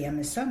problem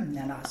med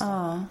sömnen alltså.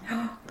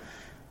 Ja.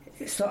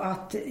 Så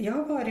att jag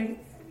har varit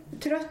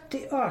trött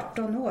i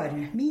 18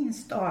 år.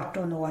 Minst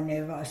 18 år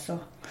nu alltså.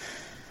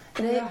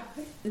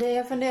 Det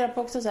jag funderar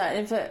på också så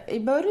här, för i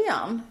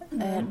början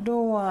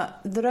då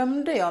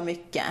drömde jag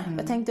mycket.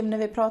 Jag tänkte när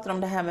vi pratade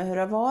om det här med hur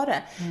det var.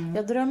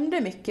 Jag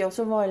drömde mycket och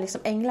så var det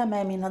liksom änglar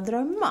med i mina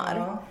drömmar.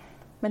 Ja.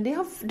 Men det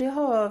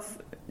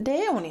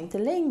är hon inte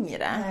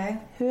längre. Nej.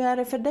 Hur är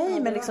det för dig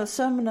med liksom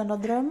sömnen och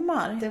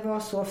drömmar? Det var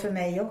så för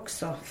mig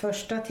också.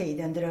 Första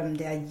tiden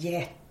drömde jag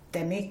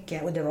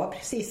jättemycket och det var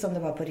precis som det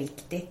var på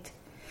riktigt.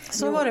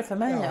 Så var det för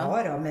mig,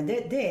 ja. Ja, men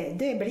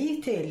det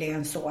blir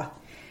tydligen så.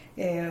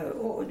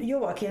 Och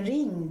Joakim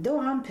ringde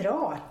och han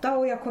pratade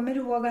och jag kommer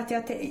ihåg att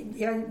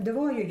det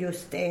var ju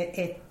just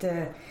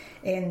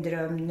en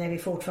dröm när vi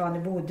fortfarande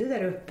bodde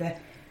där uppe.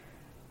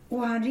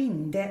 Och han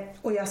ringde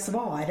och jag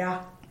svarade: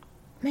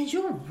 men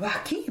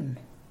Joakim,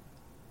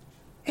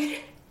 är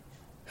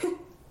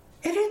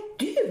det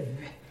du?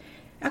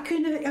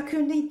 Jag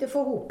kunde inte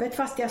få ihop det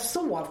fast jag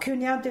sov.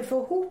 Kunde jag inte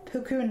få ihop,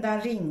 hur kunde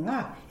han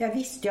ringa? Jag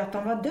visste ju att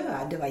han var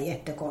död, det var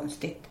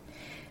jättekonstigt.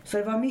 Så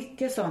det var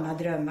mycket sådana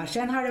drömmar.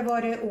 Sen har det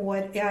varit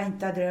år jag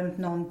inte har drömt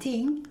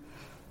någonting.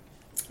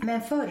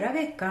 Men förra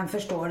veckan,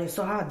 förstår du,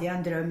 så hade jag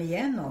en dröm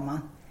igen om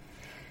han.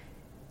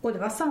 Och det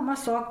var samma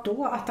sak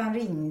då, att han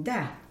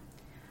ringde.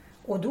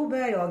 Och då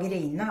började jag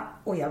grina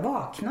och jag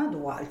vaknade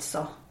då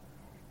alltså.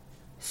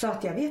 Så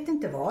att jag vet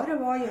inte vad det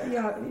var.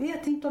 Jag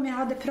vet inte om jag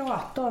hade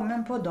pratat om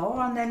en på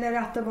dagen eller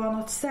att det var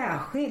något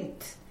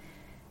särskilt.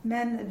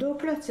 Men då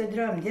plötsligt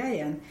drömde jag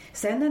igen.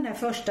 Sen den där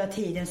första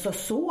tiden så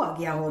såg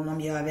jag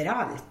honom ju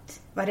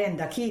överallt.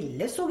 Varenda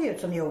kille såg ut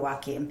som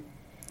Joakim.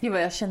 Jo,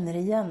 jag känner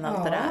igen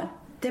allt det där.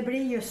 Det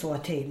blir ju så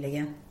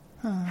tydligen.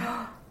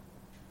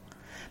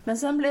 Men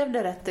sen blev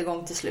det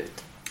rättegång till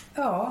slut.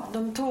 Ja.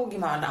 De tog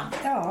mördaren.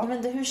 Ja.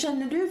 Men hur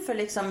känner du för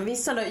liksom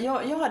vissa då?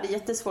 Jag hade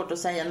jättesvårt att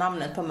säga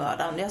namnet på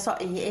mördaren. Jag sa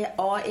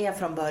AE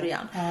från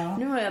början. Ja.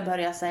 Nu har jag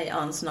börjat säga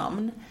hans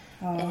namn.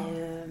 Ja.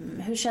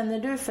 Hur känner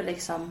du för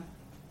liksom?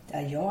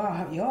 Ja,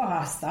 jag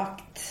har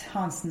sagt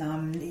hans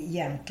namn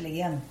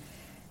egentligen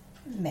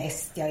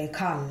mest. Jag har ju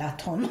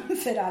kallat honom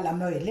för alla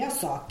möjliga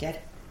saker.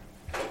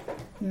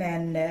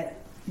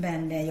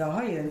 Men jag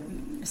har ju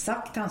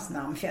sagt hans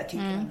namn för jag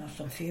tycker han har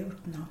så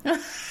fult namn.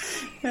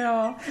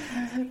 Ja,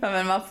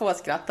 men man får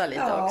skratta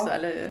lite också,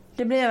 eller hur?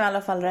 Det blev i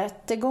alla fall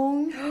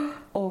rättegång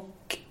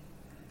och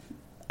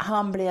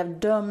han blev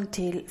dömd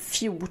till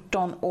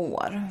 14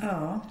 år.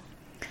 Ja.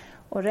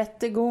 Och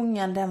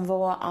rättegången den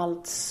var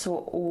alltså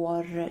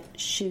år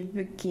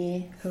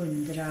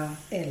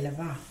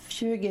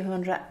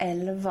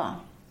 2011.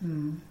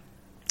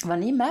 Var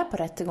ni med på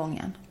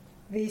rättegången?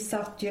 Vi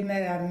satt ju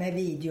med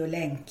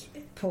videolänk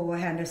på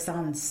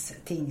Härnösands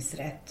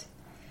tingsrätt.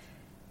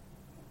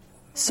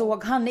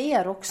 Såg han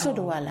er också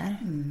då eller?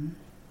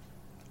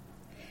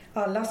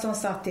 Alla som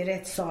satt i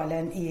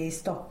rättssalen i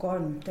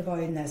Stockholm, det var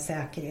ju den här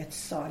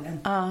säkerhetssalen,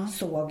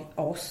 såg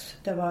oss.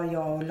 Det var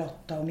jag och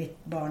Lotta och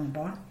mitt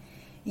barnbarn.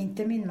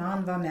 Inte min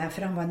man var med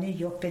för han var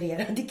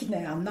nyopererad i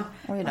knäna.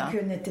 Han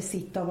kunde inte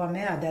sitta och vara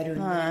med där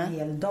under en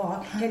hel dag.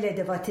 Eller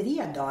det var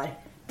 3 dagar.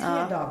 3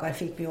 dagar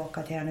fick vi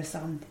åka till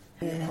Härnösand.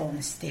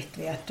 Konstigt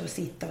vet att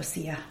sitta och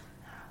se.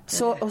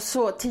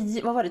 Så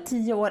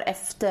 10 år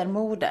efter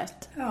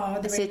mordet? Ja,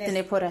 det sitter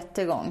ni på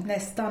rättegång?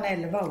 Nästan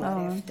 11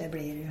 år efter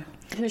blir det ju.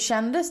 Hur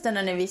kändes det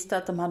när ni visste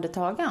att de hade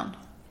tagit han?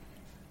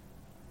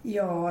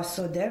 Ja,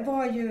 så det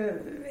var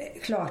ju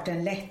klart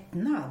en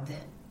lättnad.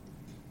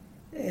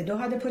 Då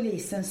hade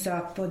polisen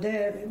sökt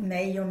både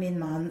mig och min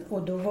man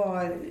och då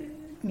var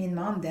min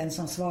man den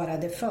som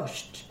svarade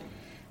först.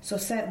 Så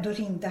då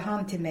ringde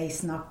han till mig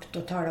snabbt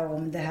och talade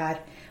om det här.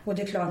 Och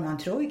det är klart, man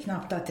tror ju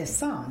knappt att det är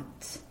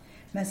sant.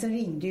 Men sen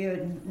ringde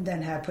ju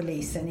den här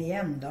polisen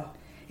igen då.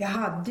 Jag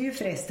hade ju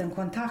förresten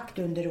kontakt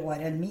under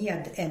åren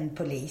med en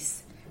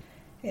polis.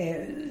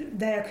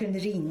 Där jag kunde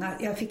ringa.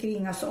 Jag fick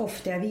ringa så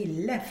ofta jag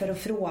ville för att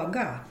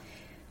fråga.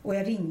 Och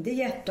jag ringde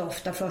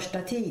jätteofta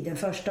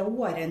första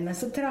åren. Men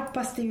så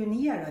trappas det ju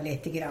ner då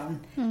lite grann.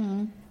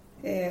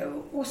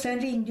 Och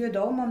sen ringde ju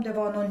de om det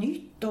var något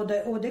nytt. Och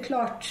det är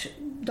klart,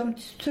 de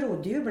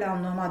trodde ju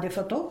ibland de hade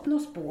fått upp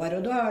något spår.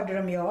 Och då hörde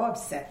de ju av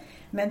sig.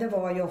 Men det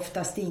var ju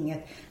oftast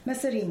inget. Men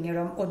så ringer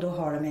de och då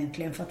har de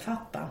äntligen fått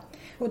fatta.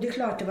 Och det är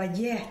klart det var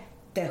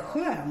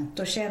jätteskönt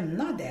att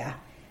känna det.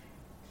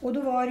 Och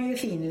då var det ju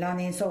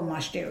Finland i en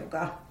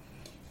sommarstuga.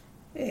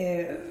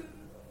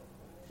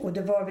 Och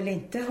det var väl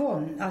inte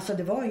alltså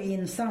det var ju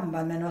i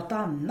samband med något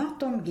annat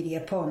de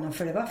grep honom.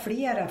 För det var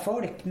flera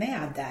folk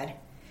med där.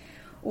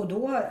 Och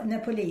då när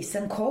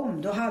polisen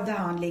kom, då hade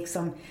han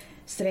liksom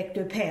sträckt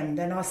upp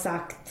händerna och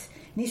sagt: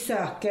 ni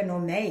söker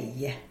nog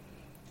mig.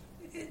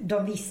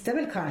 De visste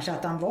väl kanske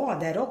att han var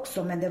där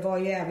också, men det var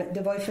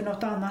ju för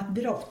något annat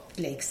brott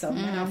liksom.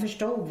 Men han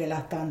förstod väl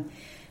att han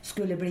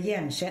skulle bli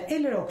igenkänd.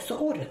 Eller också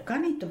orkar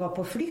han inte vara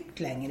på flykt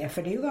längre,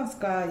 för det är ju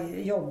ganska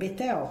jobbigt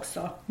det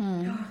också.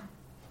 Ja.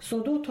 Så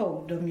då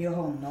tog de ju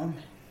honom.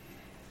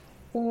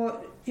 Och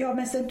ja,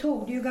 men sen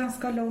tog det ju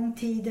ganska lång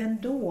tid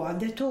ändå.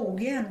 Det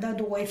tog ju ända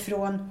då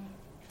ifrån,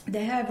 det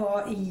här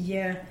var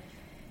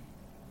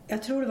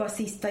jag tror det var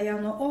sista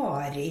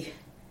januari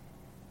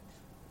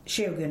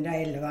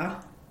 2011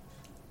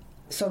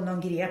 som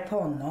de grep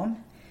honom.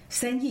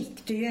 Sen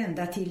gick det ju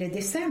ända till i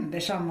december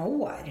samma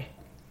år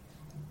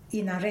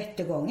innan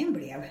rättegången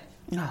blev.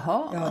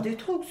 Jaha. Ja, det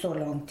tog så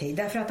lång tid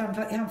därför att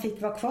han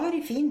fick vara kvar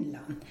i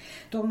Finland.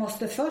 De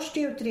måste först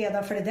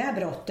utreda för det där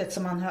brottet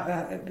som han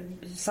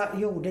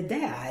gjorde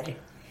där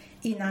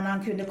innan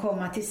han kunde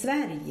komma till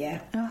Sverige.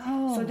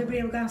 Jaha. Så det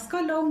blev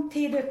ganska lång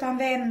tid utan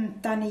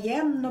väntan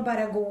igen och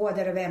bara gå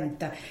där och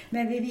vänta.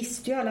 Men vi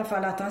visste ju i alla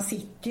fall att han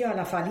sitter i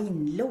alla fall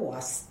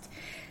inlåst.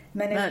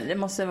 Men det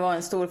måste vara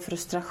en stor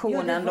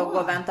frustration ändå att gå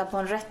och vänta på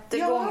en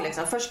rättegång. Ja.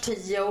 Liksom. Först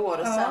 10 år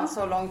och sen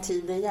så lång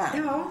tid igen.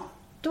 Ja,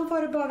 då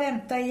var det bara att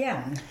vänta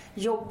igen.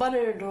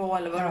 Jobbade du då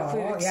eller var du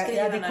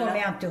sjukskriven? Ja, det kommer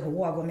jag inte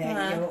ihåg. Om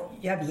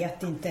jag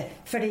vet inte.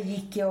 För det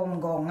gick i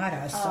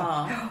omgångar alltså.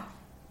 Ja.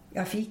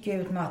 Jag fick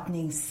ju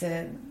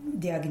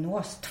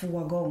utmattningsdiagnos 2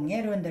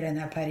 gånger under den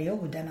här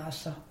perioden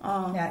alltså.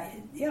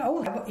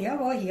 Jag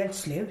var helt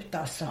slut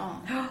alltså.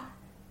 Ja.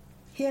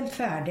 Helt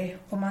färdig.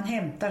 Och man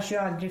hämtar sig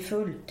aldrig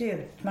fullt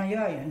ut. Man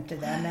gör ju inte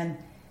det. Men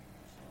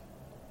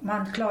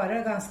man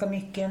klarar ganska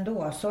mycket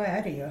ändå. Så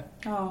är det ju.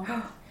 Ja.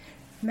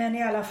 Men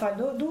i alla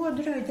fall, då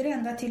dröjde det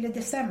ända till i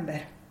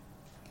december.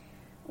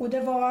 Och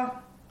det var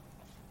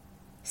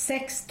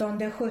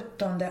 16,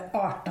 17,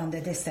 18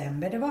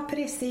 december. Det var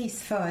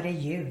precis före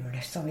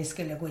jul som vi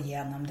skulle gå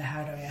igenom det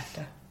här. Vet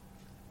du.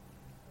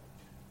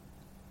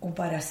 Och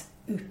bara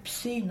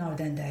uppsyn av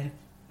den där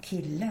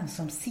killen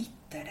som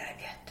sitter där,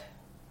 vet du.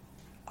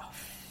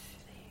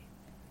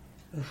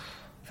 Usch.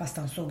 Fast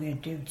han såg ju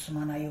inte ut som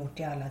han har gjort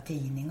i alla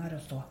tidningar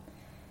och så.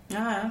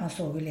 Han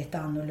såg ju lite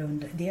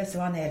annorlunda. Dels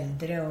var han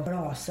äldre och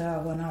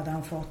glasögon hade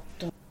han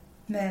fått.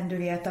 Men du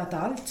vet att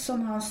allt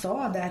som han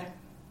sa där,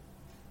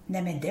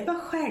 nej men det var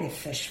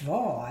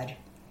självförsvar.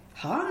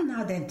 Han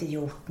hade inte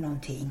gjort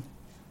någonting.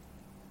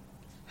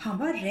 Han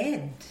var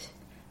rädd.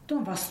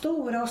 De var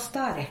stora och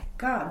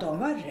starka.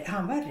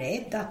 Han var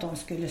rädd att de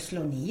skulle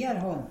slå ner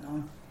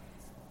honom.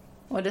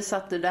 Och det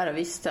satt du där och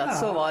visste att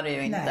så var det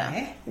ju inte.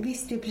 Nej, jag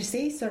visste ju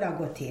precis hur det har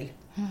gått till.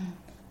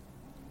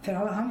 För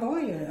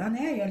han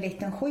är ju en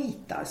liten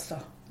skit alltså.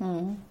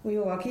 Och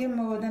Joakim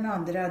och den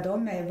andra,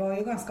 var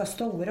ju ganska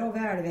stora och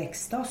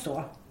välväxta och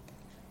så.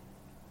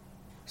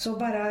 Så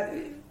bara,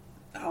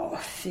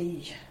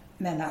 fy.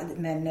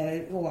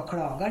 Men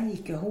åklagaren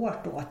gick ju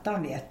hårt åt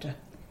han, vet du.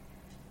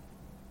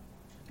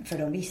 För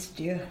de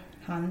visste ju,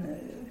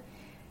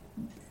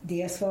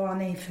 dels var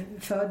han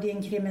född i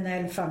en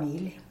kriminell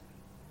familj.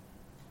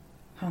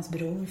 Hans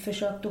bror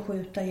försökte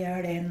skjuta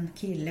ihjäl en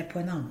kille på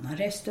en annan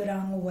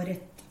restaurang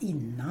året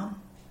innan.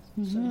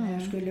 Så det här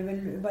skulle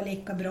väl vara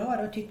lika bra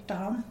då, tyckte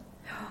han.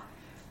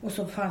 Och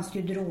så fanns det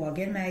ju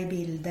droger med i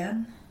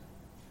bilden.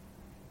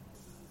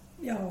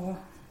 Ja,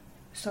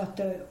 så att,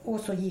 och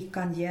så gick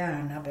han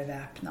gärna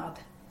beväpnad.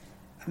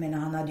 Jag menar,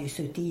 han hade ju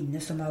suttit inne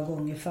så många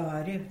gånger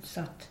förut, så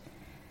att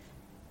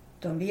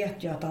de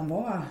vet ju att han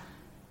var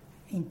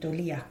inte att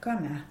leka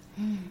med.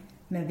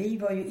 Men vi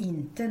var ju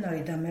inte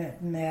nöjda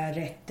med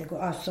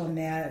rättegång, alltså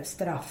med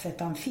straffet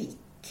han fick.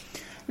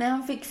 Nej,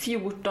 han fick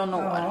 14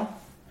 år. Ja.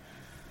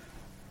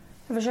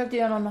 Jag försökte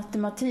göra någon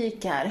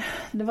matematik här.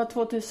 Det var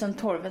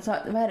 2012.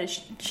 Vad är det?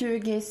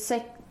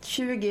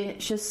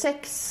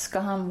 2026 ska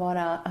han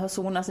ha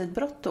sonat sitt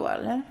brott då,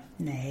 eller?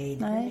 Nej,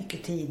 det var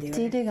mycket tidigare.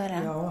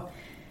 Tidigare? Ja.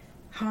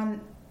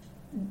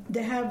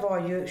 Det här var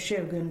ju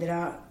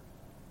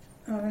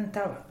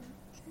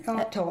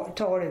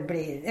 12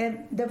 blir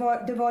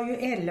det var ju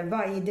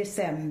 11 i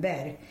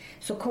december.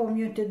 Så kom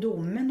ju inte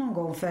domen någon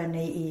gång förrän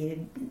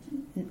i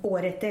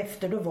året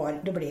efter.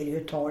 Då blev det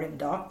ju 12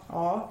 då.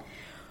 Ja.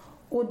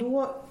 Och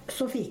då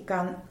så fick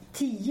han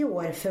 10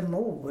 år för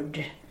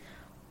mord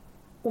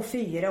och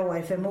 4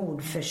 år för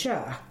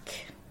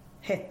mordförsök,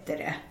 hette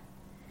det.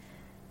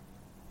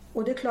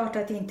 Och det är klart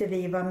att inte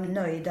vi var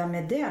nöjda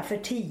med det, för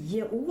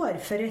 10 år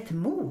för ett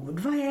mord,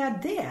 vad är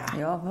det?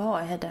 Ja,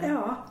 vad är det?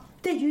 Ja,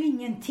 det är ju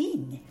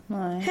ingenting.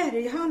 Nej.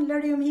 Här handlar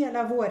det ju om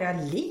hela våra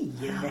liv.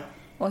 Ja.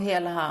 Och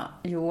hela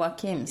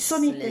Joakims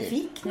som inte liv.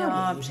 fick något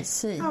Ja, liv.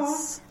 Precis.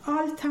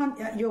 Ja,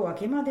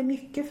 Joakim hade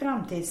mycket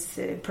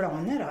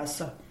framtidsplaner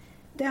alltså.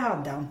 Det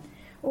hade han.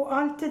 Och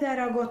allt det där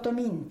har gått om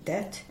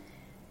intet.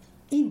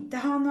 Inte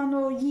hann han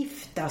att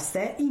gifta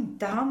sig.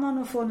 Inte hann han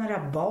att få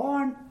några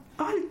barn.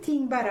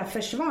 Allting bara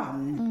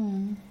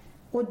försvann.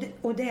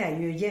 Och det är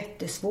ju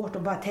jättesvårt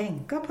att bara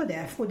tänka på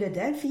det. Och det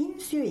där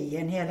finns ju i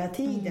en hela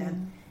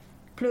tiden.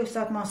 Plus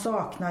att man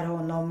saknar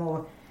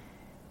honom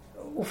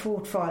och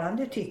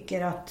fortfarande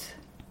tycker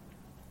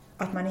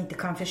att man inte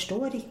kan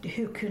förstå riktigt.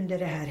 Hur kunde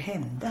det här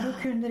hända? Hur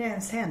kunde det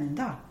ens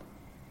hända?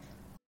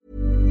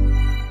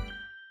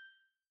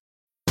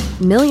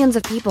 Millions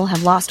of people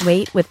have lost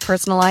weight with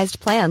personalized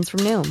plans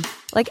from Noom.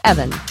 Like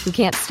Evan, who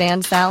can't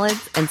stand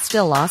salads and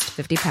still lost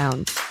 50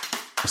 pounds.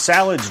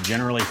 Salads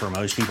generally for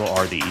most people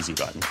are the easy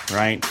button,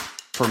 right?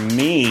 For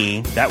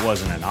me, that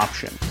wasn't an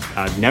option.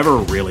 I never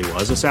really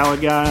was a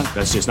salad guy.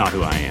 That's just not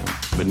who I am.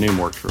 But Noom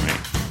worked for me.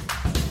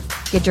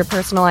 Get your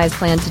personalized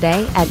plan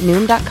today at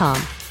Noom.com.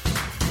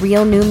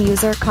 Real Noom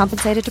user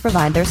compensated to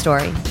provide their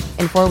story.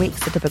 In 4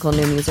 weeks, the typical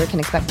Noom user can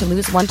expect to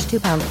lose 1 to 2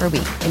 pounds per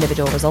week.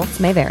 Individual results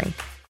may vary.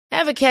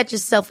 Ever catch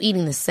yourself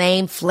eating the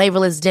same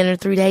flavorless dinner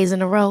 3 days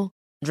in a row?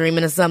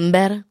 Dreaming of something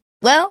better?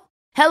 Well,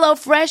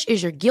 HelloFresh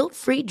is your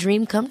guilt-free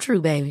dream come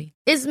true, baby.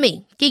 It's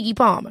me, Keke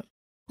Palmer.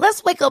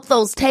 Let's wake up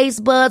those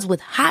taste buds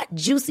with hot,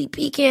 juicy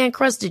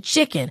pecan-crusted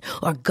chicken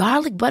or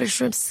garlic butter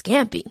shrimp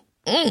scampi.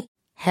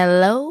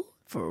 Hello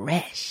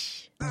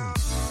Fresh.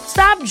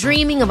 Stop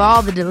dreaming of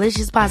all the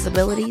delicious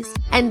possibilities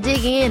and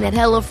dig in at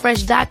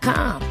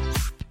HelloFresh.com.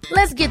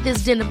 Let's get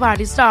this dinner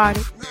party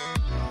started.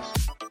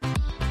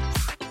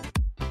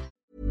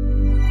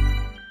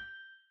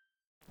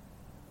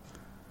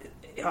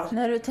 Ja.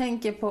 När du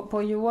tänker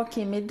på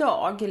Joakim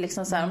idag,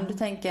 liksom så här, om du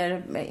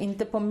tänker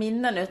inte på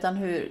minnen utan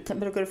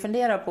brukar du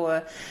fundera på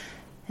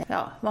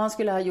vad han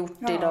skulle ha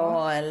gjort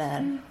idag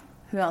eller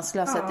hur han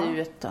skulle ha sett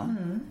ut då?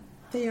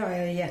 Det gör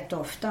jag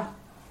jätteofta.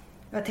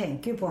 Jag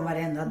tänker på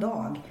varenda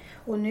dag.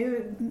 Och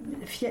nu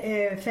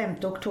 5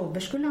 oktober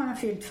skulle han ha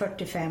fyllt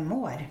 45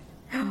 år.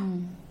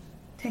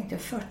 Tänkte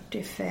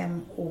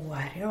 45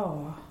 år,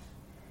 ja.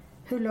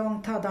 Hur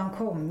långt hade han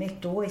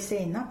kommit då i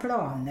sina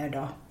planer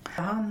då?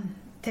 Han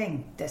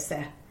tänkte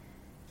sig.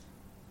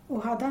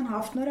 Och hade han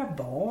haft några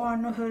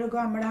barn och hur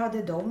gamla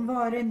hade de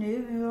varit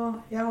nu? Och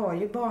jag har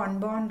ju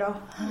barnbarn då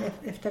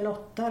efter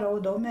Lotta då,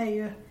 och de är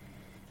ju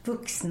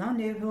vuxna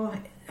nu och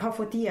har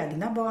fått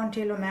egna barn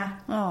till och med.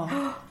 Ja.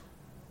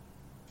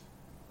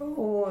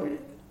 Och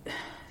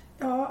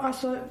ja,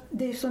 alltså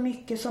det är så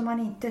mycket som man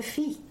inte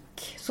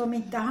fick, som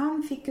inte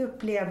han fick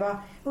uppleva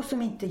och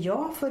som inte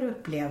jag får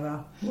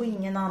uppleva och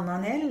ingen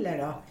annan heller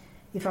då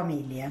i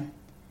familjen.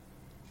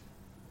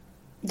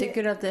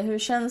 Tycker du att hur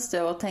känns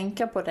det att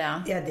tänka på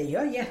det? Ja, det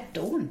gör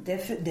jätteont.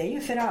 Det är ju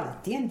för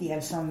alltid en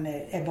del som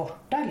är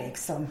borta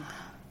liksom.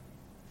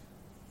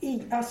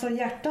 Alltså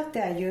hjärtat det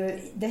är ju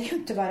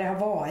inte vad det har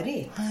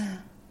varit.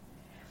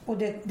 Och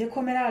det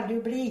kommer aldrig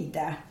att bli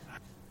det.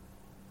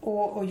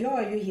 Och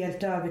jag är ju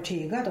helt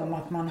övertygad om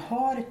att man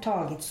har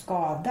tagit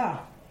skada.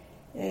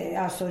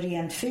 Alltså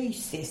rent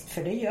fysiskt,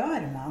 för det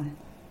gör man.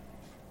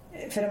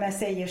 För om jag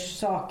säger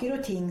saker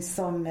och ting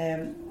som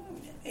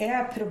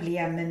är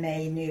problem med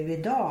mig nu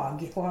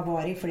idag och har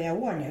varit i flera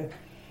år nu.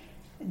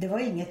 Det var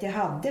inget jag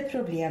hade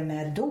problem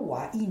med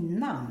då,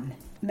 innan.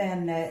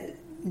 Men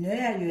nu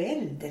är jag ju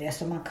äldre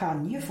så man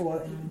kan ju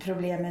få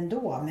problem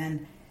ändå.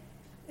 Men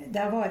det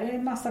har varit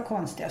en massa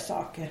konstiga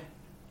saker.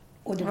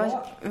 Och det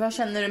vad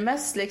känner du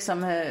mest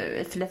liksom,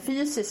 för det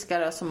fysiska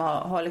då, som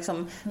har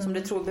liksom, som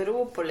du tror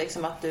beror på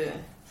liksom, att du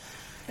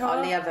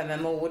lever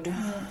med mord?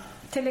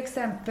 Till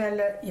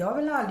exempel, jag har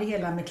väl aldrig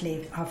hela mitt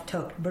liv haft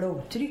högt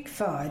blodtryck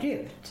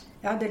förut.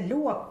 Jag hade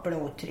lågt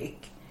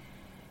blodtryck.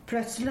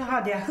 Plötsligt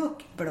hade jag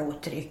högt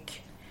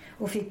blodtryck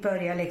och fick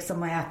börja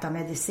liksom att äta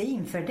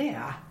medicin för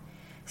det.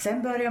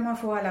 Sen började man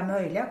få alla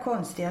möjliga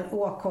konstiga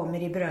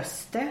åkommor i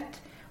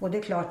bröstet. Och det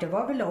är klart, det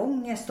var väl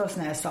ångest och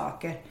såna här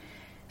saker.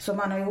 Så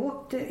man har ju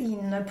åkt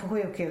in på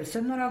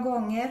sjukhuset några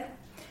gånger.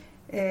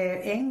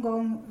 En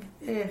gång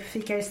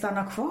fick jag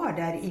stanna kvar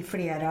där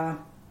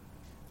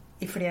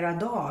i flera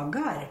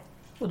dagar.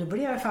 Och då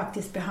blev jag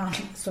faktiskt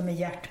behandlad som en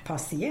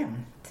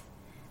hjärtpatient.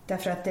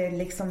 Därför att det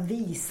liksom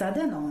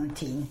visade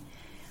någonting.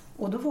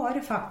 Och då var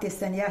det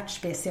faktiskt en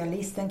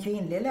hjärtspecialist, en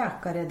kvinnlig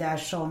läkare där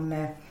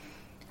som...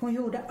 Hon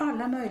gjorde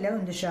alla möjliga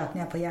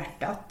undersökningar på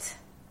hjärtat.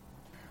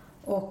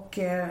 Och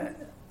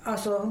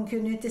alltså hon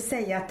kunde inte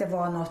säga att det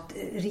var något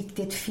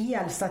riktigt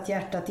fel så att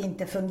hjärtat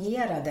inte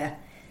fungerade.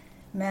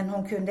 Men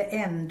hon kunde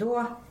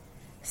ändå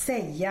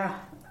säga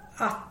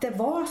att det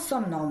var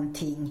som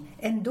någonting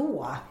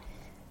ändå.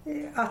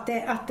 Att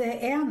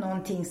det är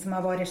någonting som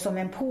har varit som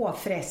en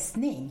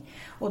påfrestning.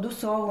 Och då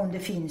sa hon, det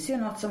finns ju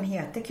något som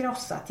heter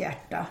krossat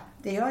hjärta.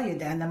 Det gör ju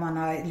det när man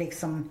har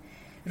liksom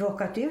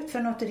råkat ut för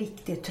något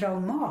riktigt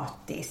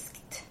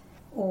traumatiskt.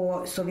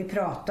 Och så vi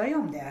pratar ju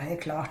om det,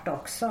 är klart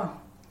också.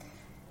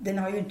 Den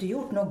har ju inte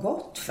gjort något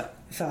gott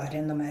för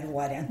en de här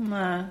åren.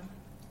 Nej.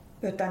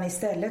 Utan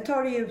istället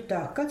har det ju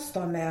utökats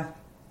då med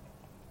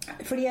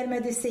fler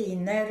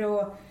mediciner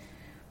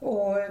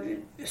och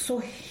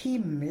så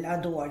himla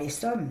dålig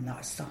sömn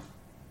alltså.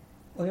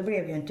 Och det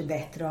blev ju inte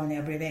bättre av när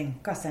jag blev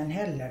änka sen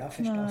heller då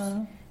förstås.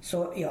 Mm.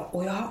 Så ja,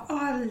 och jag har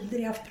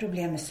aldrig haft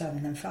problem med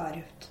sömnen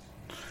förut.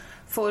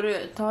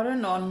 Tar du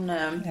någon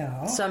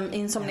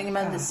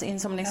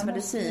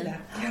insomningsmedicin?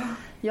 Ja.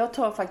 Jag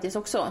tar faktiskt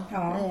också.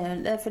 Ja.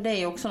 För det är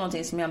ju också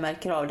någonting som jag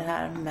märker av det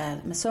här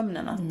med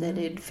sömnen. Att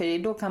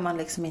för då kan man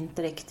liksom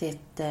inte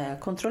riktigt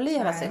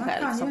kontrollera sig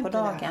själv som på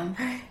dagen.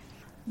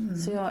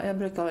 Så jag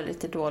brukar väl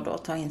lite då och då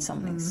ta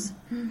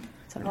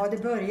insomningstablett. Ja, det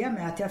börjar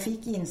med att jag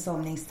fick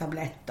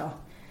insomningstablett då.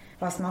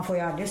 Fast man får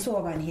ju aldrig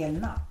sova en hel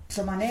natt.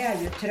 Så man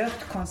är ju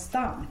trött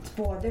konstant.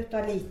 Både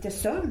utav lite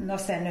sömn och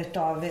sen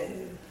utav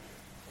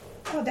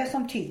det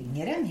som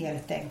tynger en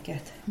helt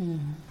enkelt. Mm.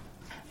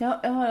 Jag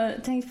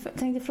har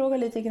tänkte fråga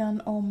lite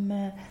grann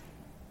om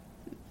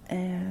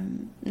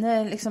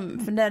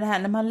för det här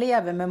när man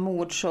lever med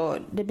mord, så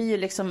det blir ju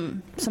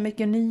liksom så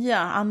mycket nya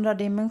andra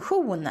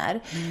dimensioner.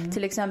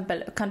 Till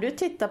exempel, kan du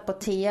titta på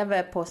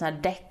tv på såna här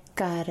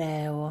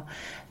deckare och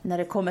när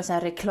det kommer så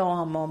här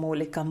reklam om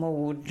olika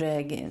mord,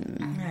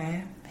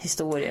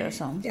 historier och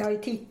sånt? Jag har ju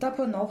tittat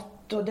på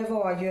något och det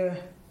var ju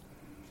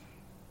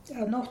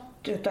något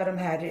utav de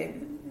här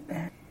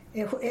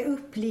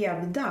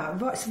upplevda.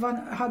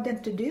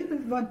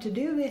 Var inte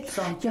du ett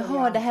sånt?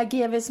 Jaha, det här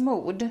GVs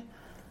mord.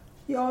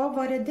 Ja,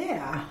 var det?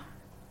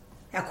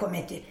 Jag kommer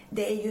inte...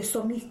 Det är ju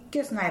så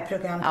mycket såna här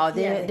program. Ja,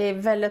 det är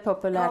väldigt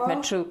populärt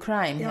med true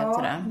crime,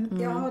 heter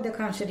det. Ja, det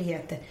kanske det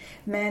heter.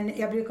 Men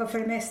jag brukar för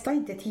det mesta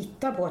inte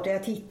titta på det.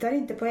 Jag tittar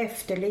inte på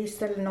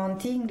Efterlyst eller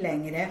någonting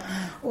längre.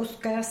 Och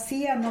ska jag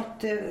se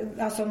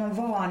någon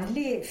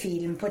vanlig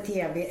film på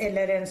tv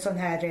eller en sån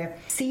här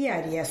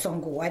serie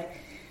som går...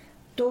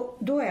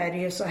 Då är det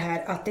ju så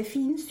här att det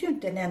finns ju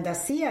inte en enda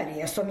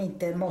serie som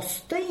inte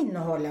måste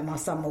innehålla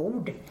massa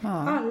mord.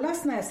 Ja. Alla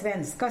såna här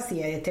svenska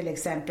serier till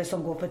exempel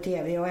som går på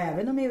tv och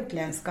även de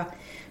utländska,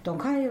 de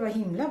kan ju vara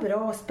himla bra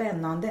och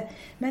spännande.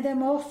 Men det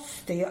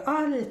måste ju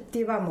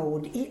alltid vara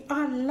mord i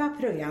alla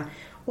program.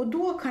 Och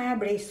då kan jag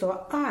bli så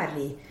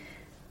arg.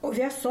 Och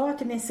jag sa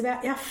till min svär,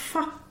 jag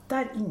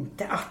fattar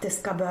inte att det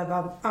ska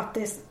behöva, att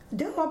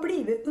det har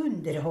blivit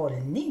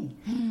underhållning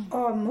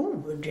av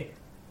mord.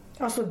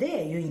 Alltså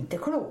det är ju inte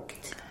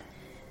klokt.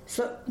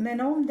 Så,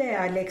 men om det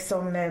är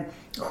liksom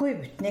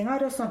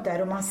skjutningar och sånt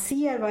där och man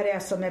ser vad det är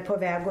som är på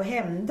väg att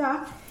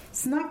hända,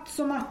 snabbt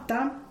som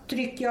attan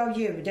trycker jag av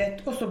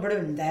ljudet och så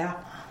blundar jag.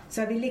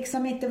 Så jag vill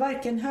liksom inte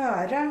varken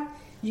höra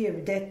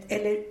ljudet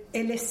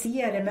eller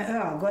se det med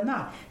ögonen,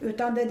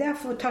 utan det där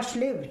får ta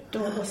slut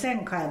och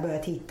sen kan jag börja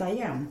titta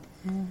igen.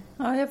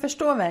 Ja, jag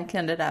förstår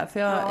verkligen det där, för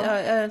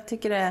jag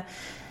tycker det.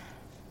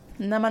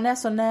 När man är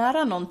så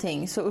nära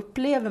någonting så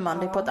upplever man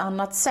det på ett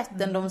annat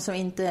sätt än de som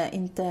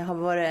inte har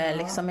varit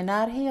liksom i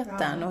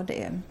närheten. Ja. Och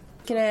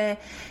det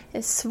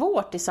är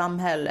svårt i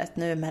samhället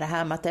nu med det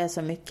här med att det är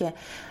så mycket.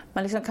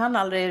 Man liksom kan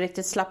aldrig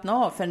riktigt slappna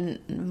av, för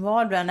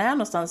var du än är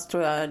någonstans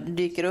tror jag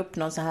dyker upp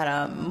någon så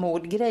här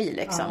mordgrej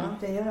liksom.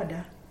 Ja, det gör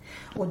det.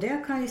 Och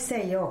det kan jag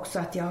säga också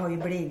att jag har ju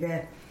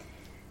blivit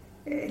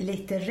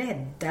lite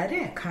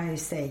räddare, kan jag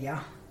säga.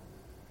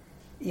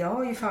 Jag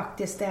har ju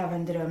faktiskt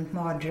även drömt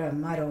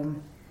mardrömmar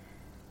om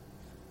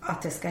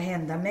att det ska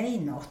hända mig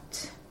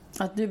något.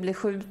 Att du blir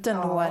skjuten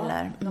då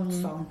eller?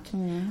 Något sånt.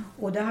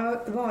 Och det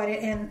har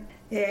varit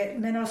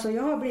men alltså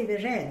jag har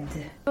blivit rädd.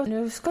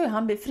 Nu ska ju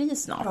han bli fri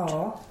snart.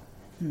 Ja,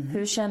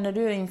 Hur känner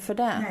du inför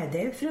det? Nej,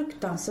 det är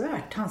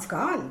fruktansvärt. Han ska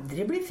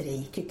aldrig bli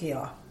fri, tycker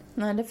jag.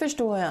 Nej, det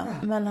förstår jag. Ja.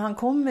 Men han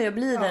kommer ju att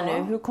bli det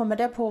nu. Hur kommer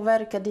det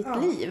påverka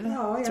ditt liv,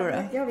 tror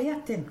du? Jag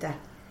vet inte.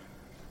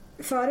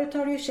 Förut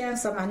har det ju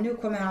känts som att nu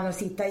kommer han att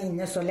sitta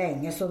inne så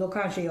länge, så då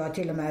kanske jag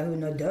till och med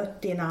hunnit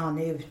dött innan han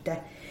är ute.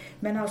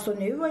 Men alltså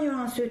nu har ju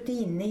han suttit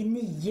inne i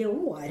 9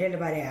 år, eller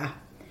vad det är.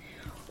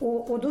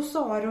 Och då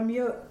sa de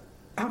ju,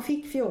 han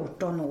fick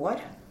 14 år.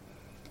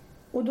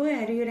 Och då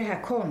är det ju det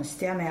här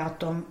konstiga med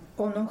att om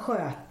de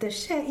sköter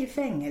sig i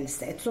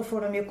fängelset så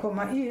får de ju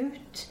komma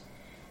ut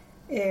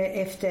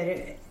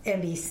efter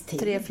en viss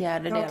tid.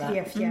 3/4. Ja,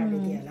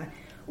 3/4.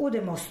 Och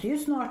det måste ju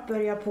snart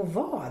börja på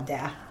vad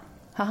det.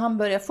 Har han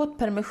börjat fått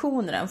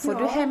permissioner? Får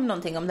du hem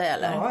någonting om det,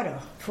 eller? Ja då,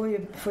 får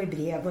ju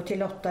brev, och till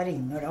Lotta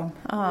ringer de.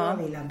 Jag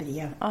vill ha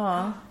brev.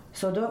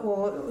 Så då,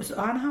 och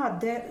han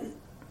hade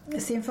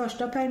sin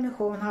första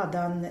permission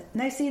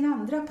sin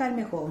andra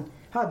permission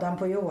hade han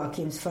på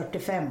Joakims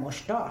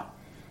 45-årsdag.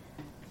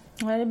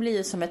 Ja, det blir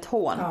ju som ett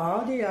hån.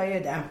 Ja, det gör ju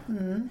det.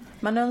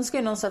 Man önskar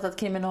ju någonstans att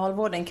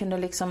kriminalvården kunde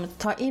liksom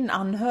ta in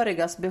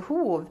anhörigas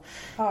behov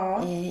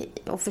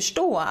och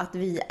förstå att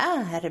vi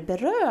är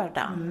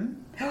berörda.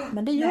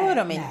 Men det gör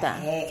de inte.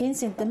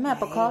 Finns inte med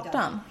på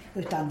kartan.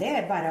 Utan det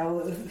är bara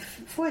att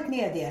få ett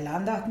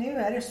meddelande att nu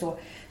är det så.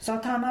 Så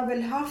att han har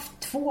väl haft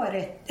två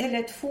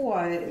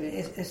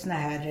såna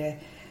här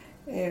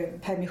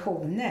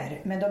permissioner,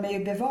 men de är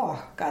ju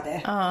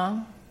bevakade.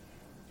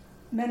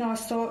 Men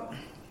alltså,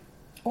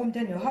 om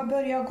det nu har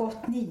börjat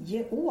gått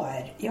 9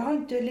 år, jag har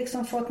inte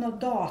liksom fått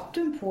något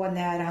datum på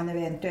när han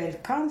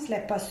eventuellt kan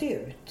släppas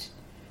ut.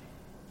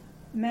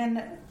 Men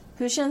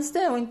hur känns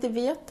det att inte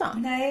veta?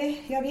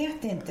 Nej, jag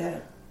vet inte.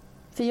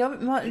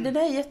 För det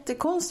där är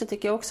jättekonstigt,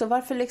 tycker jag också.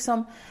 Varför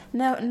liksom,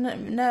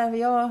 när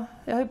jag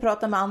har ju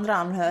pratat med andra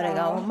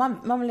anhöriga och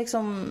man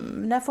liksom,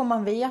 när får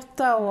man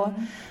veta, och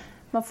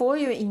man får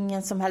ju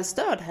ingen som helst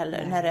stöd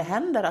heller när det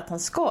händer att han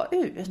ska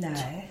ut.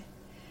 Nej.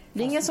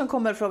 Det är ingen som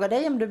kommer att fråga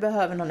dig om du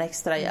behöver någon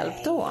extra hjälp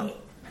då.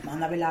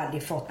 Man har väl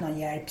aldrig fått någon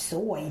hjälp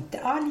så. Inte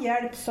all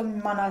hjälp som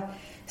man har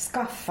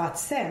skaffat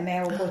sig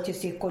med att gå till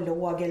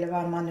psykolog eller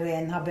vad man nu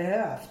än har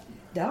behövt.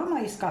 Det har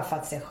man ju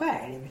skaffat sig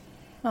själv.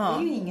 Det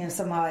är ju ingen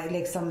som har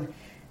liksom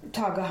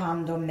tagit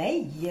hand om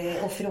mig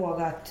och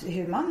frågat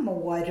hur man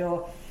mår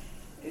och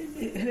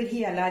hur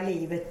hela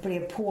livet blev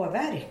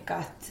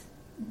påverkat.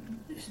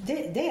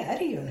 Det är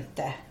det ju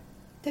inte.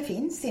 Det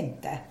finns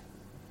inte.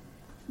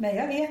 Men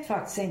jag vet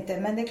faktiskt inte.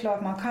 Men det är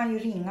klart, man kan ju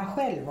ringa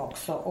själv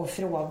också och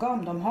fråga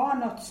om de har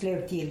något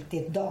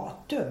slutgiltigt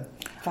datum.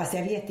 Fast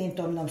jag vet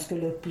inte om de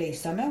skulle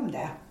upplysa mig om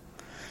det.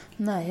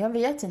 Nej, jag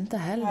vet inte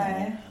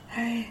heller.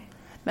 Nej.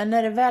 Men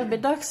när det väl blir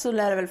dags så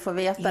lär du väl få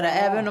veta det,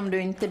 även om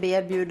du inte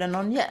erbjuder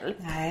någon hjälp.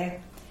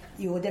 Nej,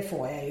 jo det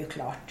får jag ju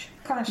klart.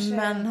 Kanske.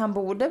 Men han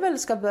borde väl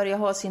ska börja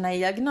ha sina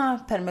egna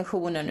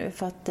permissioner nu,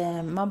 för att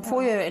man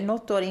får ju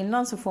något år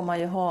innan så får man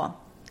ju ha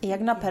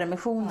egna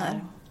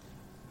permissioner.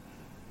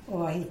 Och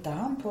vad hittar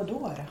han på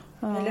då?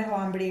 Eller har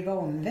han blivit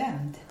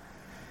omvänd?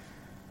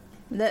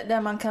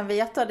 Det man kan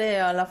veta, det är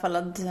i alla fall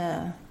att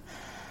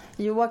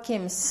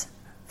Joakims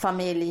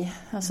familj,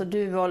 alltså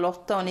du och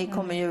Lotta, och ni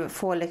kommer ju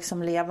få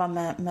liksom leva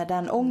med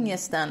den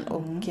ångesten,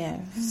 och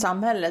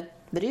samhället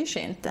bryr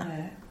sig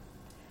inte.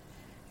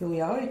 Jo,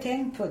 jag har ju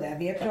tänkt på det.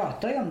 Vi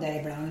pratar ju om det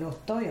ibland,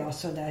 Lotta och jag,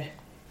 så där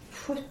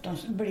 17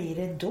 blir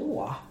det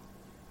då.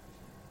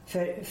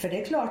 För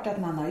det är klart att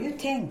man har ju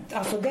tänkt,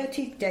 alltså det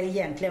tyckte jag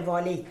egentligen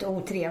var lite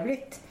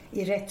otrevligt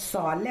i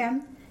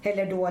rättssalen,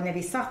 eller då när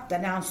vi satt där,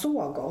 när han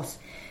såg oss.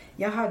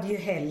 Jag hade ju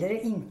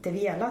heller inte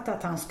velat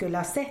att han skulle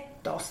ha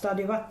sett oss, det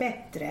hade ju varit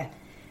bättre.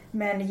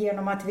 Men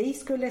genom att vi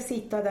skulle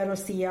sitta där och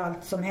se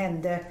allt som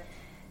hände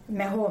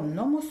med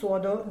honom och så,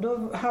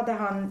 då hade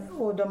han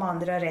och de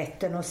andra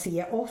rätten att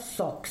se oss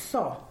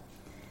också.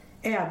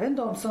 Även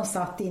de som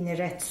satt in i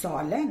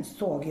rättssalen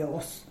såg ju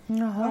oss.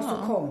 Jaha. Alltså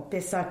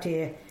kompisar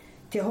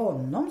till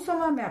honom som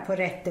var med på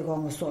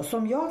rättegång och så.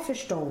 Som jag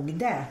förstod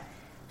det,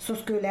 så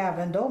skulle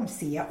även de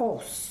se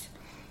oss.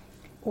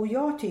 Och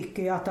jag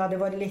tycker ju att det hade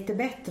varit lite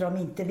bättre om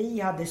inte vi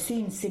hade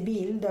syns i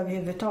bild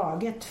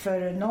överhuvudtaget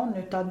för någon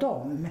utav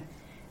dem.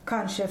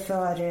 Kanske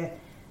för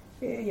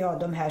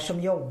de här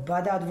som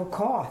jobbade,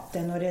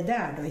 advokaten och det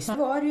där då. Så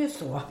var det ju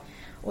så.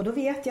 Och då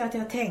vet jag att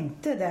jag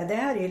tänkte det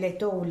här är ju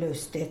lite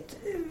olustigt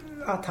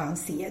att han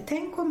ser.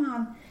 Tänk om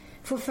han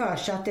får för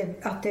sig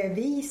att det är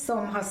vi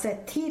som har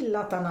sett till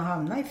att han har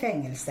hamnat i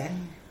fängelse.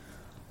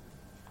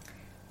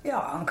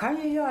 Ja, han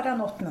kan ju göra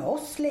något med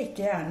oss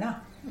lika gärna.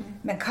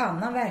 Men kan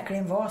han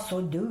verkligen vara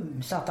så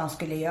dum så att han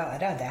skulle göra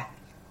det?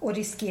 Och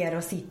riskera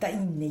att sitta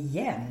inne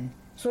igen?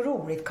 Så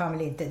roligt kan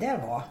väl inte det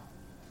vara?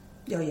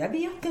 Ja, jag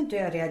vet inte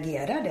hur jag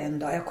reagerar den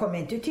dag. Jag kommer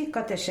inte tycka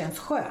att det känns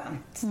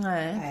skönt.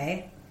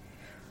 Nej.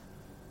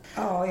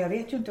 Ja, jag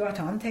vet ju inte vart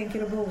han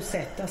tänker att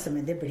bosätta sig,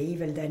 men det blir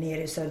väl där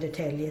nere i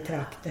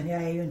Södertälje-trakten.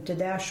 Jag är ju inte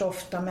där så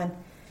ofta, men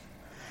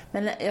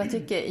Men jag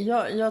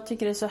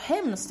tycker det är så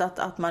hemskt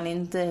att man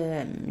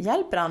inte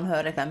hjälper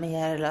anhöriga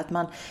mer eller att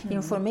man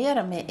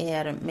informerar med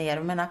er mer.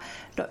 Jag menar,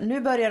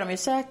 nu börjar de ju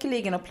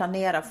säkerligen att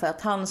planera för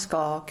att han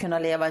ska kunna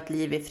leva ett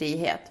liv i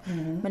frihet.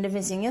 Men det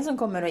finns ingen som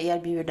kommer att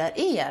erbjuda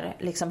er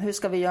liksom, hur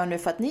ska vi göra nu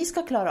för att ni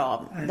ska klara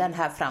av den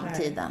här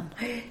framtiden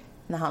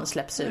när han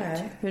släpps ut.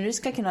 Hur ni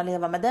ska kunna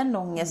leva med den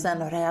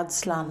ångesten och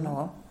rädslan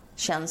och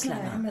känslorna.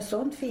 Nej, men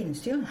sånt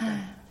finns ju inte.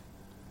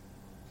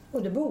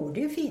 Och det borde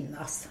ju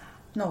finnas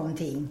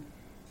någonting.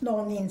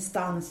 Någon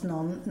instans,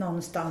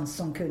 någonstans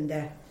som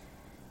kunde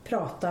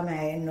prata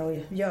med en och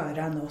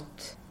göra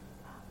något.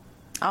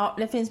 Ja,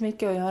 det finns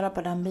mycket att göra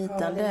på den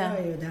biten. Ja, det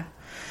gör ju det.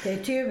 Det är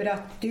tur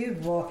att du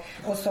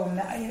och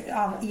som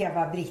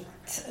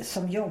Eva-Britt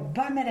som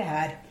jobbar med det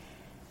här.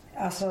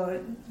 Alltså,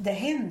 det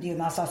händer ju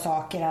massa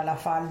saker i alla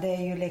fall. Det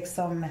är ju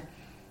liksom...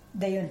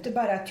 Det är ju inte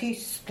bara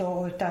tyst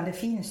utan det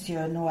finns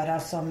ju några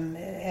som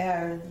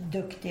är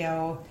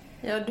duktiga och...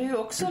 Ja, du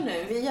också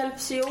nu. Vi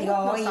hjälps ju åt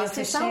någonstans.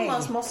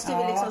 Tillsammans måste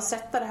vi liksom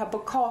sätta det här på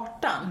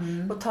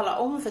kartan och tala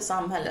om för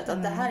samhället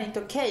att det här är inte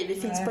okej.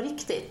 Vi finns på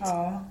riktigt.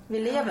 Ja. Vi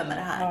lever med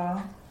det här.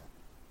 Ja.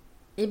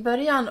 I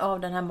början av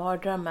den här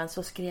mardrömmen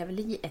så skrev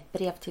Li ett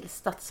brev till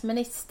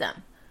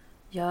statsministern.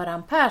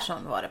 Göran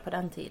Persson var det på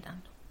den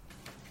tiden.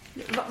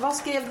 Vad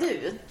skrev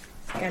du?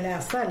 Ska jag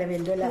läsa eller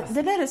vill du läsa?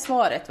 Det där är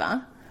svaret, va?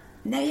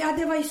 Nej, ja,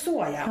 det var ju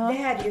så, ja. Det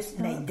här är just,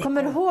 nej,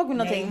 kommer du ihåg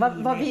någonting?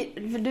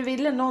 Du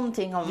ville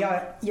någonting om...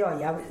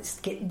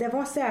 Det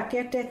var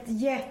säkert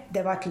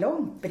det var ett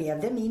långt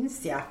brev, det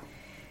minns jag.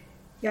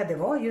 Ja, det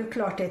var ju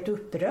klart ett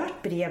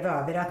upprört brev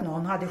över att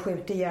någon hade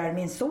skjutit ihjäl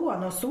min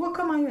son. Och så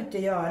kan man ju inte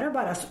göra,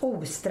 bara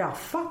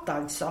ostraffat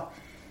alltså.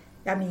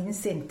 Jag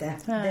minns inte.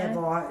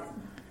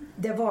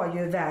 Det var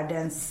ju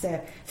världens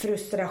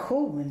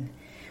frustration.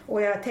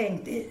 Och jag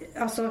tänkte,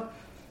 alltså...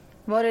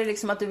 Var det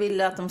liksom att du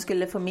ville att de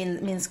skulle få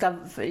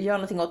göra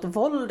någonting åt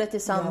våldet i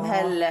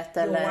samhället?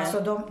 Ja, eller?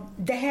 Alltså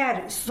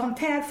sånt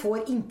här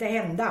får inte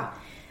hända.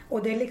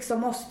 Och det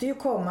liksom måste ju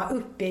komma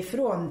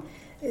uppifrån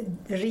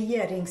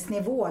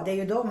regeringsnivå. Det är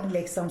ju de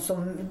liksom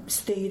som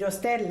styr och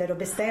ställer och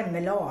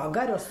bestämmer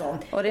lagar och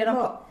sånt. Och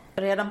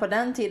redan på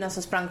den tiden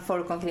så sprang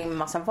folk omkring med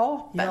massa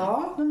vapen.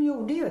 Ja, de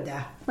gjorde ju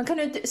det. Men kan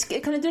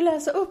du inte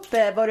läsa upp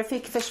vad du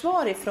fick för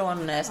svar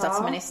ifrån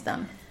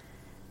statsministern? Ja.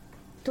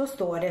 Då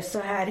står det så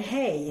här: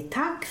 hej,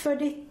 tack för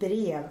ditt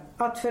brev.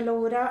 Att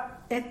förlora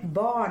ett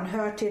barn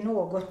hör till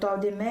något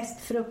av det mest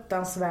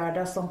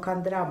fruktansvärda som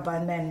kan drabba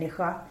en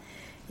människa.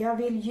 Jag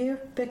vill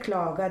djupt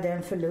beklaga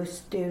den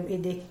förlust du i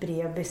ditt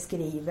brev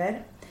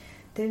beskriver.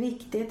 Det är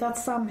viktigt att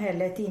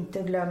samhället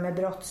inte glömmer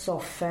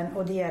brottsoffren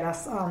och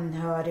deras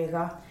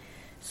anhöriga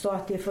så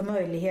att de får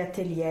möjlighet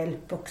till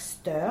hjälp och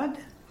stöd.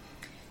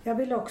 Jag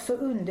vill också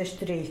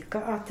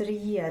understryka att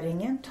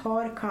regeringen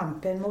tar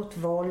kampen mot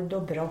våld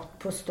och brott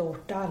på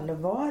stort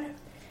allvar.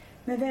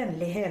 Med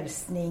vänlig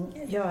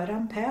hälsning,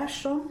 Göran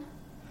Persson.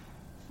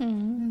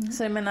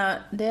 Så jag menar,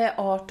 det är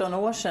 18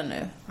 år sedan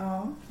nu.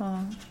 Ja.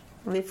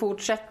 Och vi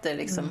fortsätter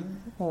liksom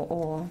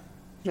och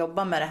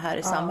jobba med det här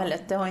i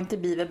samhället. Det har inte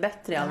blivit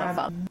bättre i alla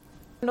fall.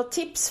 Något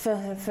tips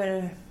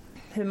för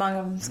hur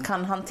man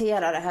kan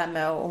hantera det här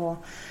med och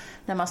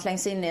när man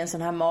slängs in i en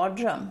sån här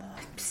mardröm?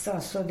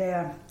 Alltså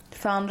det...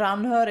 För andra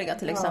anhöriga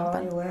till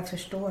exempel. Ja, jag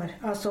förstår.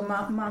 Alltså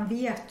man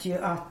vet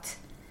ju att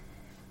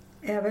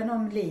även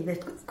om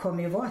livet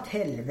kommer ju vara ett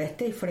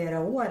helvete i flera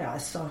år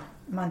alltså.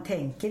 Man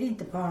tänker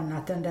inte på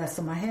annat än det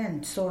som har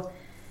hänt. Så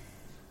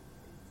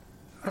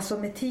alltså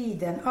med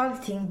tiden,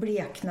 allting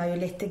bleknar ju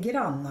lite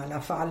grann i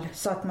alla fall.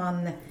 Så att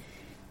man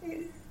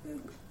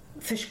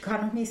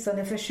kan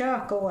åtminstone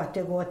försöka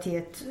återgå till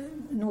ett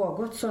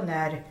något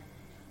sånär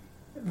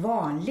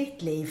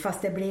vanligt liv,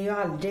 fast det blir ju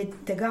aldrig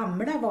det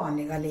gamla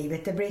vanliga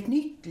livet, det blir ett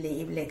nytt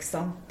liv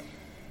liksom.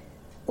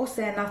 Och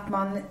sen att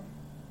man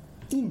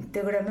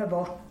inte glömmer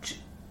bort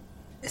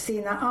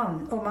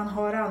om man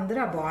har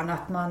andra barn,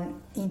 att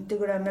man inte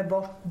glömmer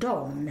bort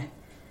dem,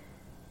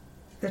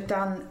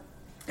 utan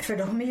för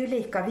de är ju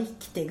lika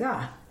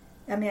viktiga.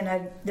 Jag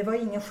menar, det var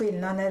ingen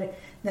skillnad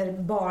när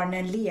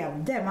barnen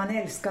levde, man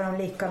älskar dem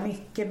lika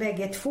mycket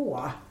bägge två.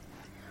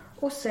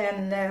 Och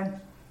sen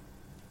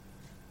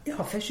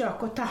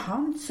försök att ta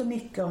hand så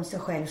mycket om sig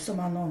själv som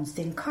man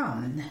någonsin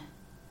kan.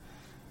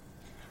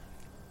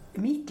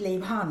 Mitt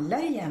liv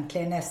handlar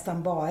egentligen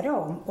nästan bara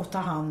om att ta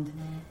hand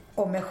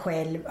om mig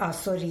själv,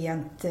 alltså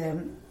rent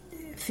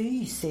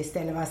fysiskt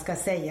eller vad jag ska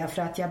säga,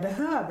 för att jag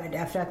behöver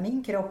det, för att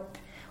min kropp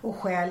och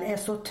själ är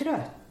så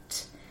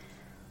trött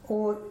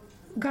och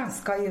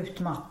ganska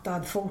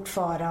utmattad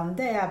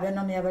fortfarande, även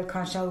om jag väl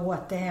kanske har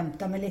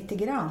återhämtat mig lite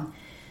grann.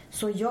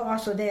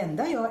 Så det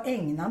enda jag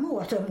ägnar mig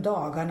åt de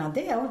dagarna,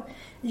 det är att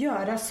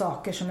göra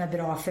saker som är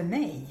bra för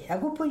mig.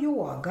 Jag går på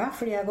yoga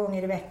flera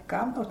gånger i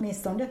veckan,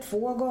 åtminstone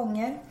 2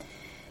 gånger.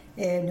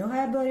 Nu har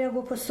jag börjat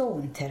gå på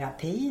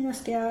zonterapi. Nu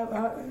ska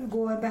jag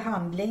gå i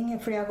behandling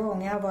flera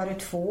gånger. Jag har varit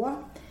 2.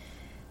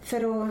 För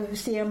att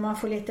se om man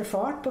får lite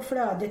fart på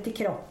flödet i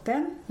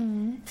kroppen.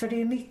 För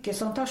det är mycket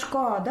som tar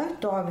skada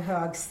av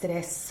hög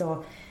stress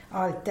och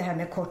allt det här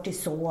med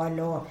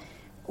kortisol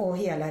och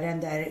hela den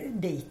där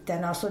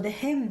biten. Alltså det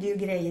händer ju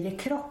grejer i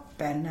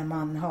kroppen när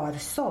man har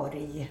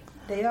sorg.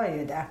 Det gör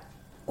ju det.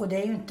 Och det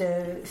är ju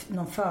inte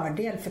någon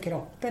fördel för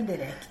kroppen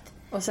direkt.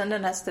 Och sen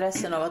den här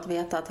stressen av att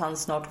veta att han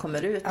snart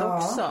kommer ut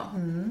också.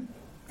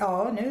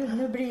 Ja,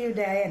 nu blir ju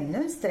det ännu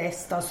en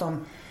stress då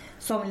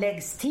som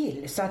läggs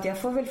till. Så att jag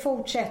får väl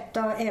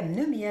fortsätta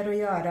ännu mer och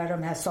göra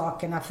de här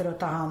sakerna för att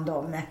ta hand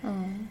om mig.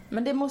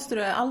 Men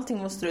allting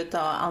måste du ta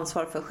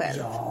ansvar för själv.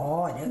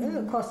 Ja,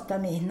 det kostar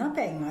mina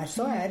pengar,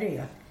 så är det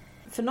ju.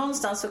 För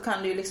någonstans så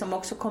kan du ju liksom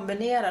också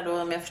kombinera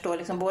då, om jag förstår,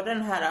 liksom både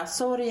den här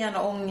sorgen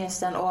och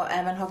ångesten och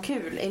även ha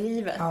kul i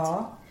livet.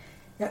 Ja,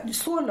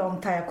 så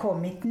långt har jag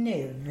kommit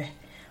nu.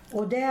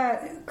 Och det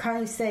kan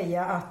jag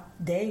säga att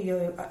det är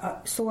ju,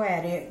 så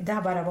är det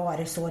har bara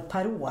varit så ett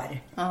par år.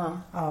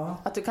 Ja.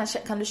 Att du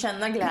kan du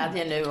känna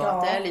glädje nu och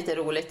att det är lite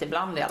roligt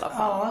ibland i alla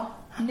fall? Ja,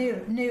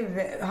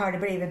 nu har det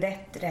blivit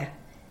bättre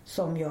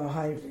som jag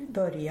har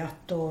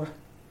börjat och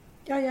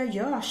jag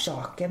gör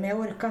saker, men jag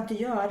orkar inte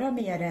göra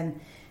mer än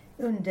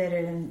under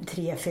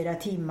 3-4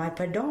 timmar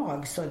per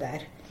dag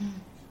sådär.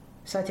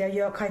 Så att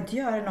jag kan inte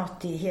göra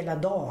något i hela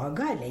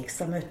dagar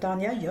liksom,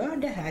 utan jag gör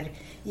det här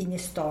in i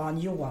stan,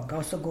 yoga,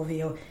 och så går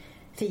vi och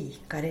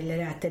fikar eller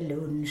äter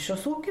lunch och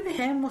så åker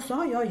vi hem och så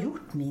har jag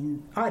gjort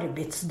min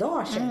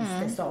arbetsdag,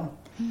 känns det som.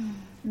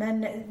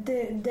 Men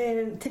det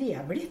är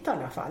trevligt i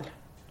alla fall,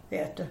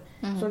 vet du.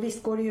 Så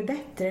visst går det ju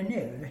bättre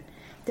nu.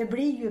 Det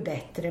blir ju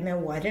bättre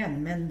med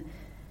åren, men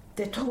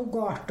det tog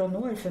 18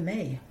 år för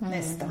mig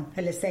nästan,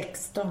 eller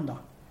 16 då.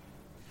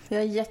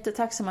 Jag är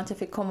jättetacksam att jag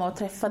fick komma och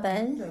träffa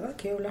dig. Det var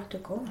kul att du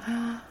kom.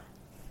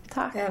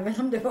 Tack. Även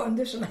om det var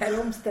under sån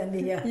här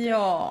omständighet.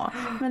 Ja,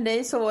 men det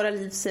är så våra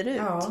liv ser ut.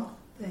 Ja,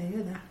 det är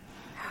ju det.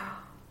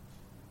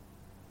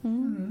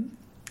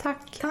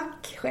 Tack.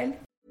 Tack själv.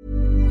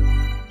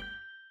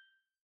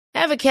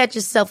 Ever catch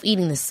yourself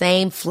eating the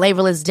same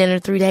flavorless dinner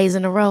 3 days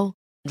in a row?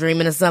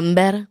 Dreaming of something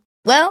better?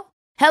 Well,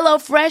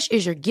 HelloFresh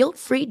is your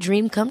guilt-free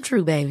dream come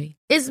true, baby.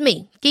 It's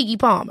me, Keke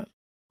Palmer.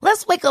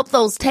 Let's wake up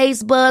those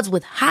taste buds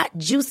with hot,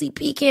 juicy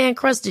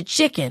pecan-crusted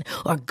chicken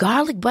or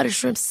garlic butter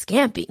shrimp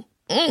scampi.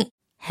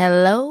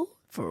 Hello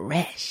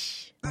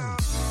Fresh.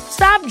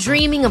 Stop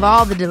dreaming of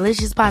all the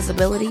delicious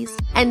possibilities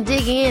and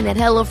dig in at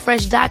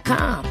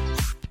HelloFresh.com.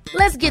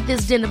 Let's get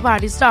this dinner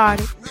party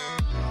started.